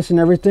 hands, face, and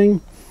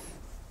everything.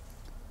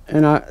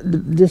 And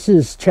this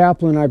is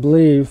Chaplin, I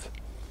believe.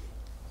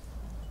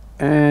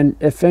 And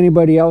if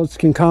anybody else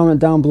can comment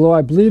down below,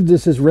 I believe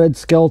this is Red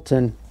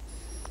Skelton.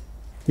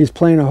 He's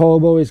playing a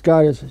hobo. He's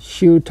got his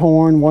shoe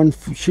torn, one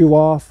shoe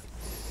off.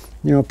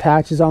 You know,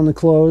 patches on the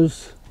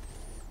clothes.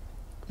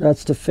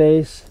 That's the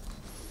face.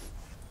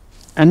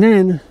 And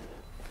then,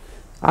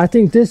 I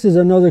think this is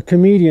another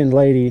comedian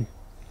lady.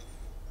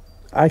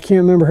 I can't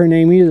remember her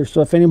name either,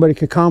 so if anybody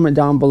could comment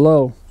down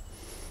below.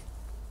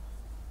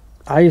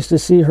 I used to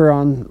see her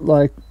on,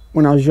 like,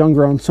 when I was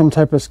younger, on some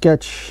type of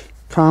sketch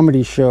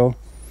comedy show.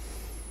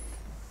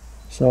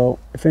 So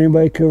if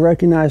anybody could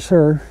recognize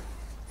her.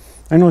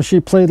 I know she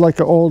played like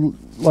an old,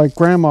 like,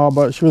 grandma,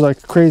 but she was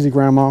like a crazy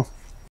grandma.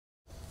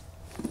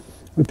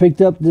 We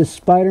picked up this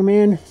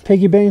Spider-Man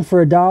piggy bank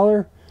for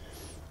 $1.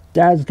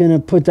 Dad's gonna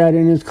put that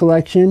in his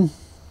collection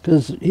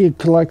because he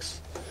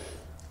collects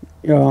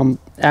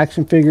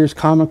action figures,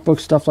 comic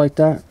books, stuff like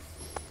that.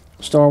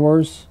 Star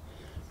Wars.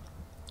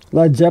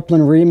 Led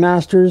Zeppelin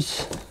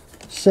remasters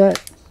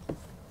set.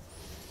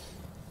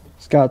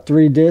 It's got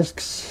 3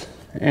 discs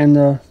and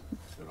the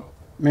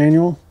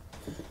manual.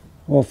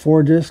 Well,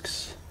 4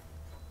 discs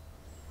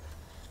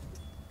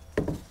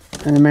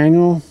and a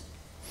manual.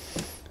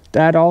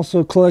 Dad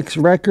also collects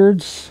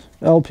records,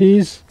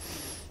 LPs.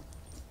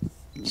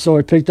 So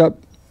I picked up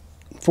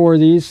 4 of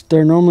these.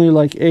 They're normally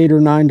like $8 or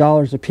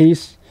 $9 a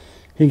piece.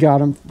 He got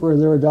them for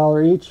they're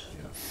 $1 each.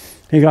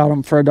 He got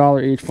them for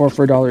 $1 each, 4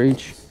 for $1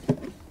 each.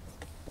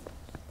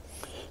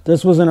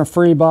 This was in a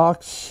free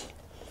box.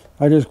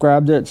 I just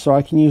grabbed it so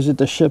I can use it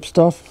to ship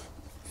stuff.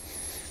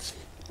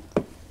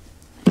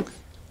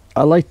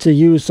 I like to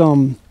use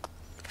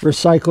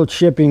recycled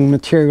shipping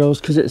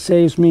materials because it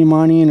saves me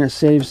money and it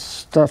saves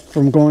stuff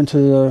from going to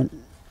the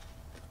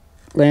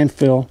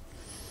landfill.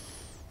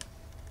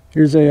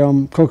 Here's a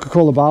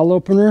Coca-Cola bottle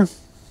opener.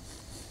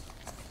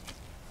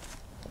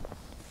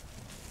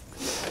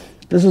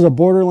 This is a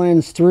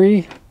Borderlands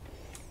 3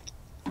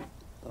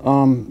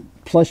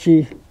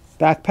 plushie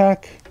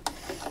backpack.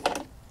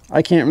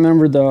 I can't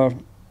remember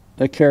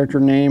the character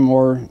name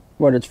or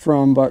what it's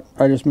from, but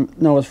I just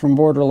know it's from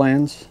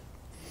Borderlands.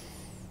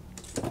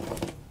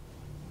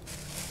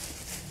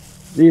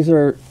 These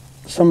are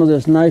some of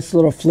this nice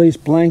little fleece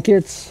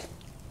blankets.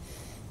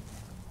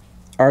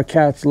 Our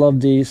cats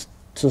love these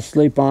to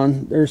sleep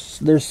on. They're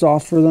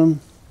soft for them.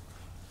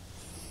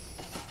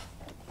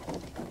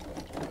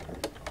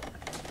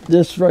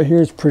 This right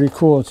here is pretty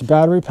cool. It's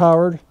battery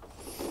powered.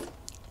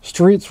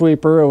 Street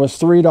sweeper. It was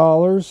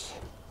 $3.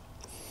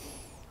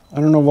 I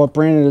don't know what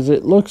brand it is.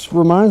 It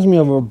reminds me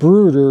of a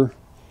Brooder,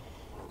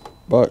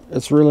 but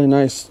it's really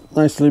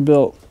nicely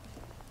built.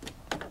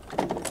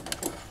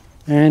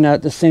 And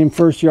at the same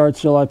first yard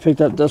sale, I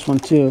picked up this one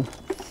too.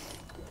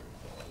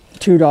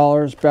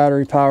 $2,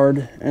 battery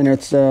powered, and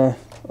it's a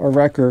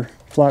wrecker,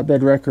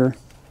 flatbed wrecker.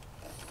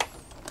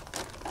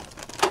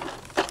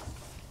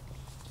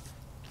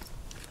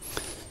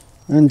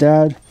 And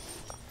Dad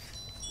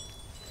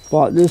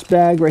bought this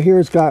bag right here.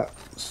 It's got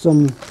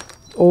some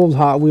old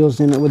Hot Wheels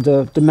in it with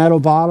the metal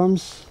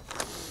bottoms.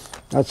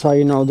 That's how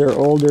you know they're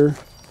older.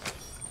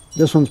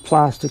 This one's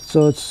plastic,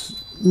 so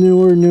it's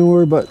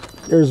newer, but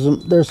there's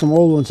some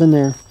old ones in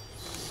there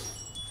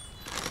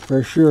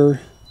for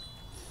sure.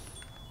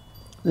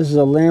 This is a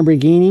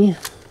Lamborghini.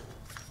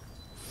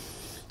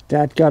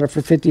 Dad got it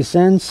for 50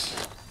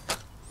 cents.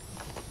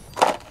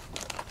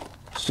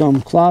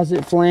 Some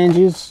closet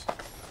flanges.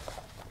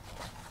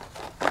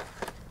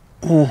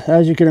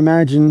 As you can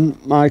imagine,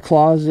 my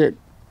closet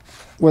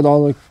with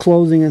all the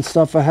clothing and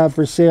stuff I have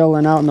for sale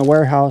and out in the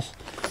warehouse,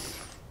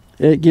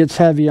 it gets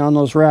heavy on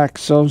those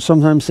racks, so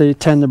sometimes they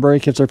tend to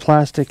break if they're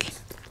plastic.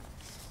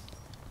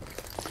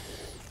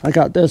 I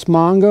got this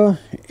manga,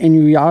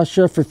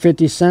 Inuyasha, for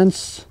 50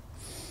 cents.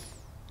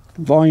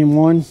 Volume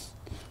 1.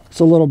 It's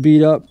a little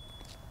beat up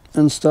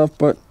and stuff,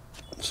 but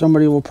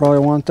somebody will probably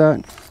want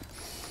that.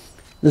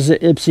 This is an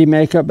Ipsy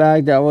makeup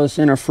bag that was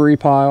in a free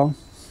pile.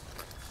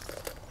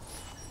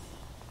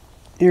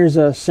 Here's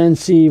a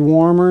Scentsy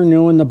warmer,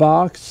 new in the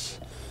box.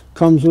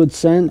 Comes with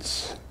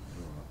scents.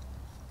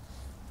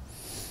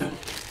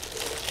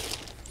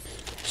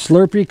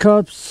 Slurpee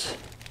cups.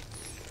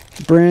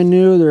 Brand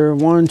new. There are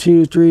 1,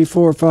 2, 3,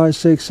 4, 5,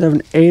 6,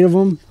 7, 8 of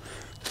them.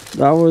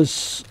 That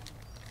was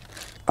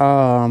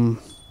 $1,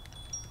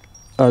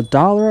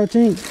 I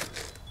think.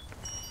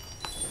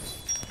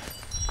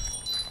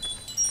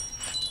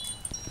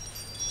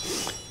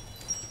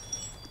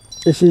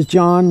 This is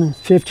John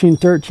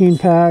 1513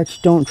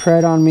 patch. Don't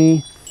tread on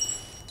me.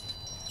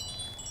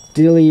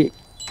 Dilly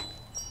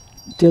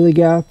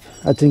Gap.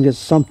 I think it's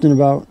something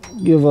about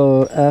give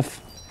a F.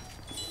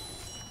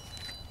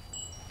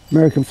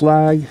 American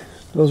flag.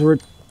 Those were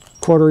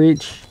 $1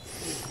 each.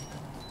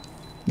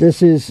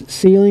 This is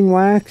sealing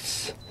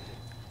wax,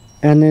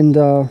 and then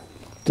the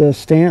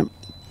stamp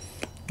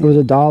was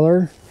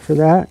 $1 for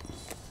that.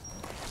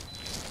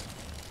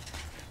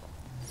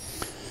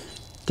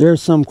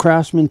 There's some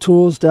Craftsman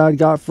tools Dad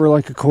got for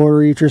like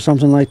 $1 each or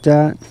something like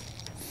that.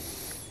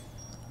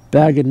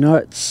 Bag of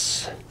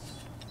nuts.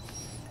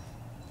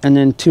 And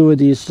then 2 of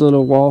these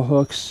little wall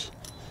hooks.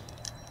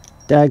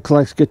 Dad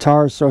collects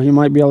guitars, so he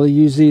might be able to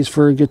use these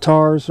for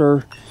guitars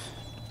or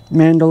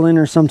mandolin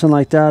or something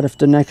like that if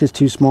the neck is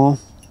too small.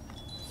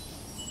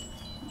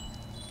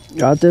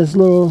 Got this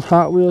little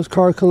Hot Wheels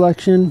car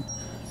collection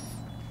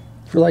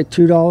for like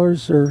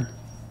 $2 or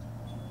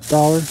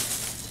 $1.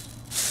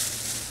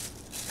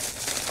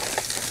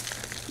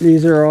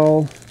 These are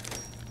all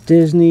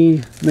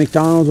Disney,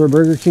 McDonald's, or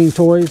Burger King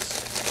toys.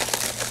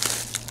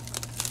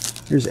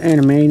 Here's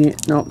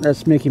Animaniac. Nope,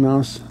 that's Mickey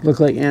Mouse. Look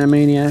like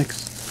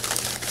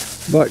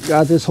Animaniacs. But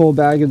got this whole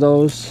bag of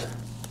those.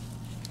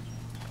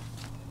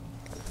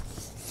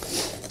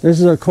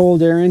 This is a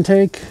cold air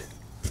intake.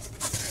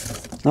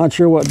 Not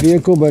sure what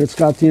vehicle, but it's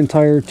got the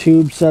entire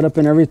tube set up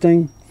and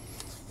everything.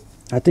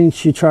 I think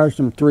she charged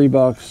them $3.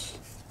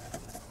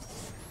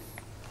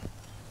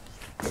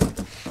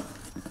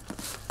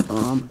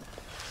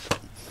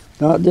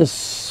 Got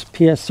this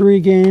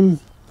PS3 game,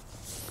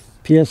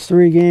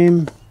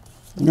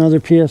 another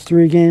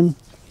PS3 game,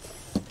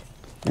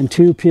 and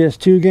 2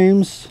 PS2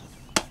 games.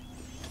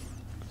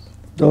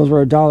 Those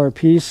were $1 a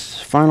piece.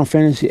 Final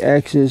Fantasy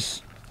X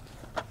is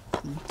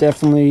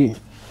definitely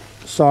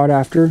sought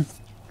after.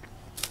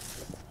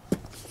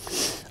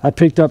 I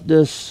picked up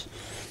this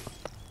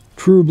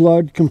True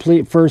Blood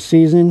Complete First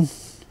Season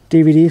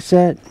DVD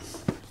set.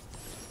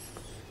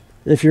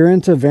 If you're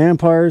into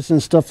vampires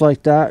and stuff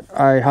like that,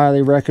 I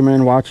highly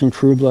recommend watching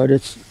True Blood.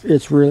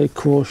 It's really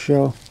cool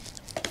show.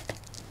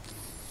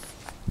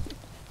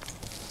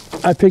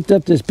 I picked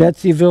up this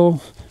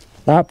Betsyville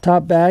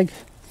laptop bag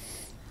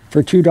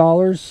for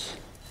 $2.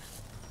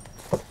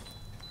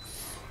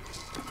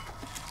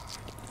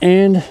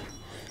 And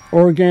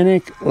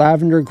organic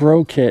lavender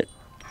grow kit.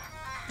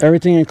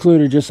 Everything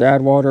included, just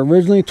add water.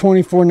 Originally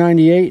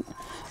 $24.98.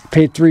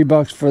 Paid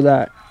 $3 for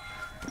that.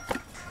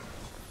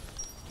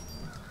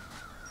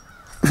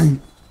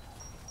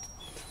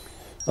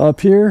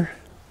 Up here,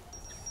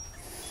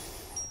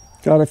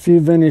 got a few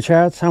vintage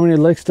hats. How many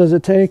licks does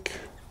it take?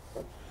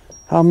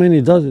 How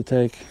many does it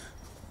take?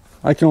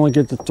 I can only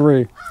get to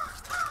 3.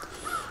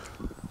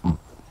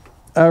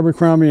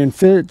 Abercrombie and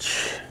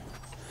Fitch,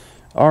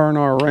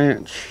 R&R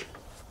Ranch.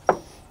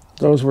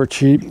 Those were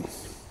cheap.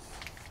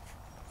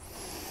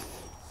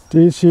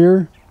 These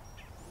here,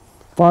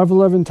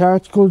 511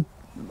 tactical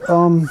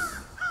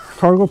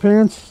cargo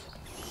pants.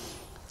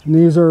 And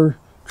these are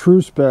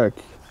True Spec.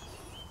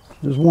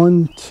 There's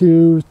 1,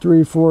 2,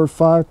 3, 4,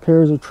 5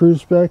 pairs of True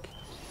Spec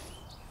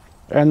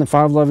and the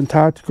 511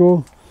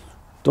 tactical.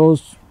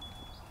 Those,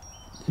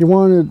 he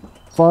wanted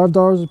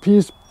 $5 a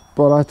piece,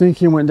 but I think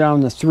he went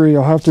down to 3.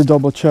 I'll have to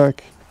double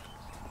check.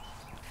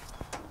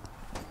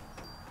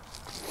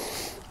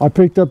 I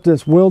picked up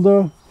this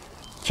Wilda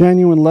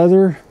genuine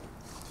leather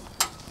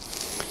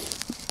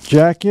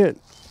jacket,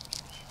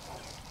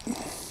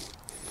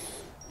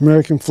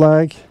 American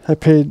flag. I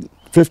paid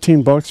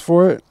 $15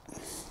 for it.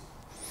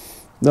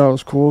 That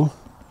was cool.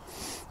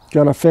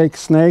 Got a fake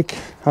snake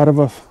out of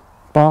a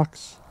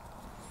box.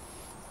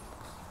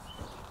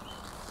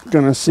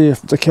 Gonna see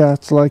if the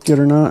cats like it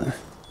or not.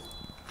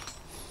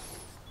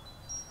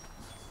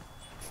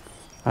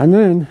 And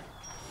then,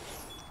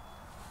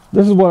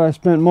 this is what I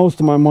spent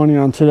most of my money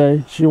on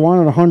today. She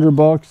wanted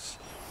 $100.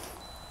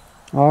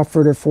 I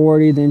offered her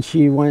 40, then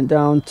she went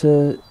down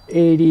to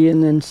 80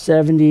 and then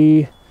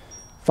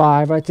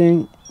 75, I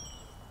think.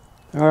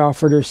 I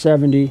offered her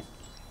 70.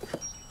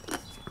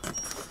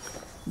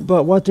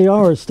 But what they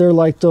are is they're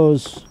like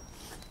those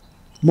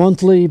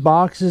monthly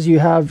boxes you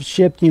have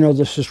shipped, you know,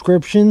 the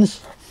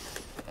subscriptions.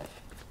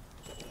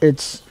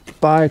 It's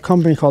by a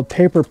company called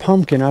Paper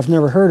Pumpkin. I've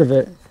never heard of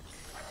it.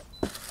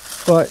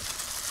 But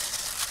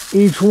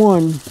each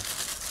one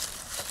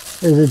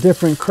is a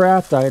different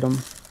craft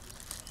item.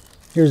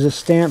 Here's a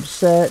stamp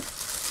set.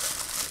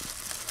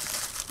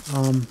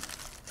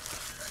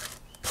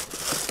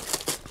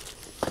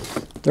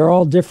 They're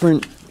all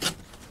different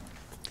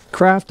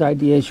craft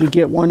ideas. You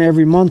get one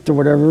every month or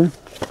whatever.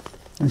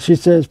 And she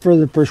says for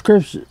the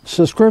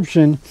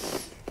subscription,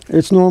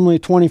 it's normally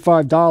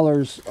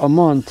 $25 a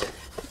month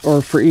or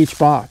for each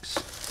box.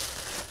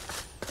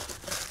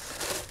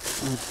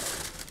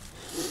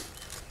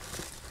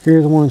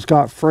 Here's one that's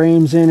got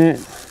frames in it,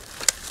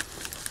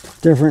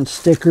 different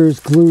stickers,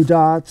 glue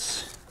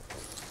dots,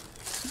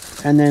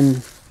 and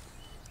then,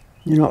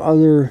 you know,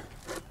 other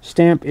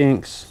stamp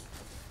inks.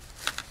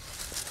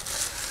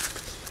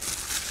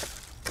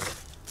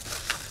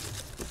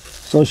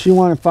 So she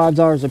wanted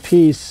 $5 a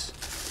piece,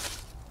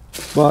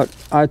 but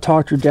I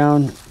talked her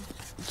down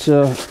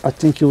to, I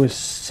think it was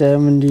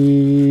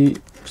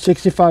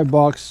 65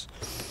 bucks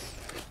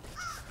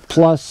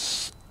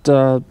plus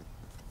the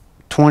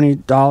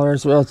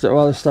 $20, well, the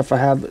other stuff I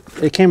have.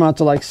 It came out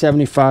to like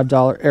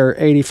 $75 or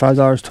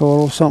 $85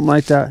 total, something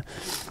like that.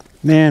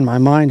 Man, my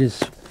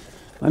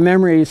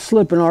memory is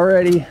slipping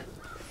already.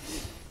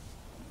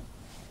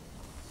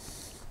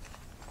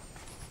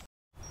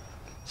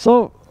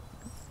 So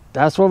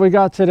that's what we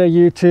got today,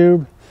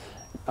 YouTube.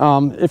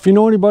 If you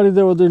know anybody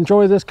that would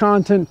enjoy this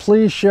content,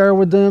 please share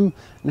with them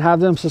and have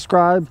them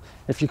subscribe.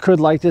 If you could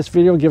like this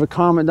video, give a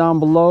comment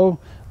down below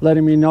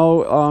letting me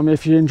know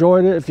if you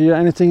enjoyed it, if you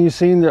anything you've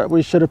seen that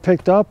we should have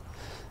picked up.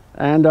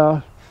 And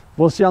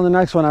we'll see you on the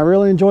next one. I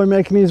really enjoy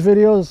making these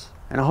videos,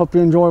 and I hope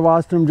you enjoy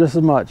watching them just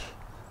as much.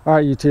 All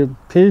right, YouTube.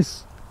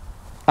 Peace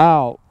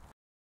out.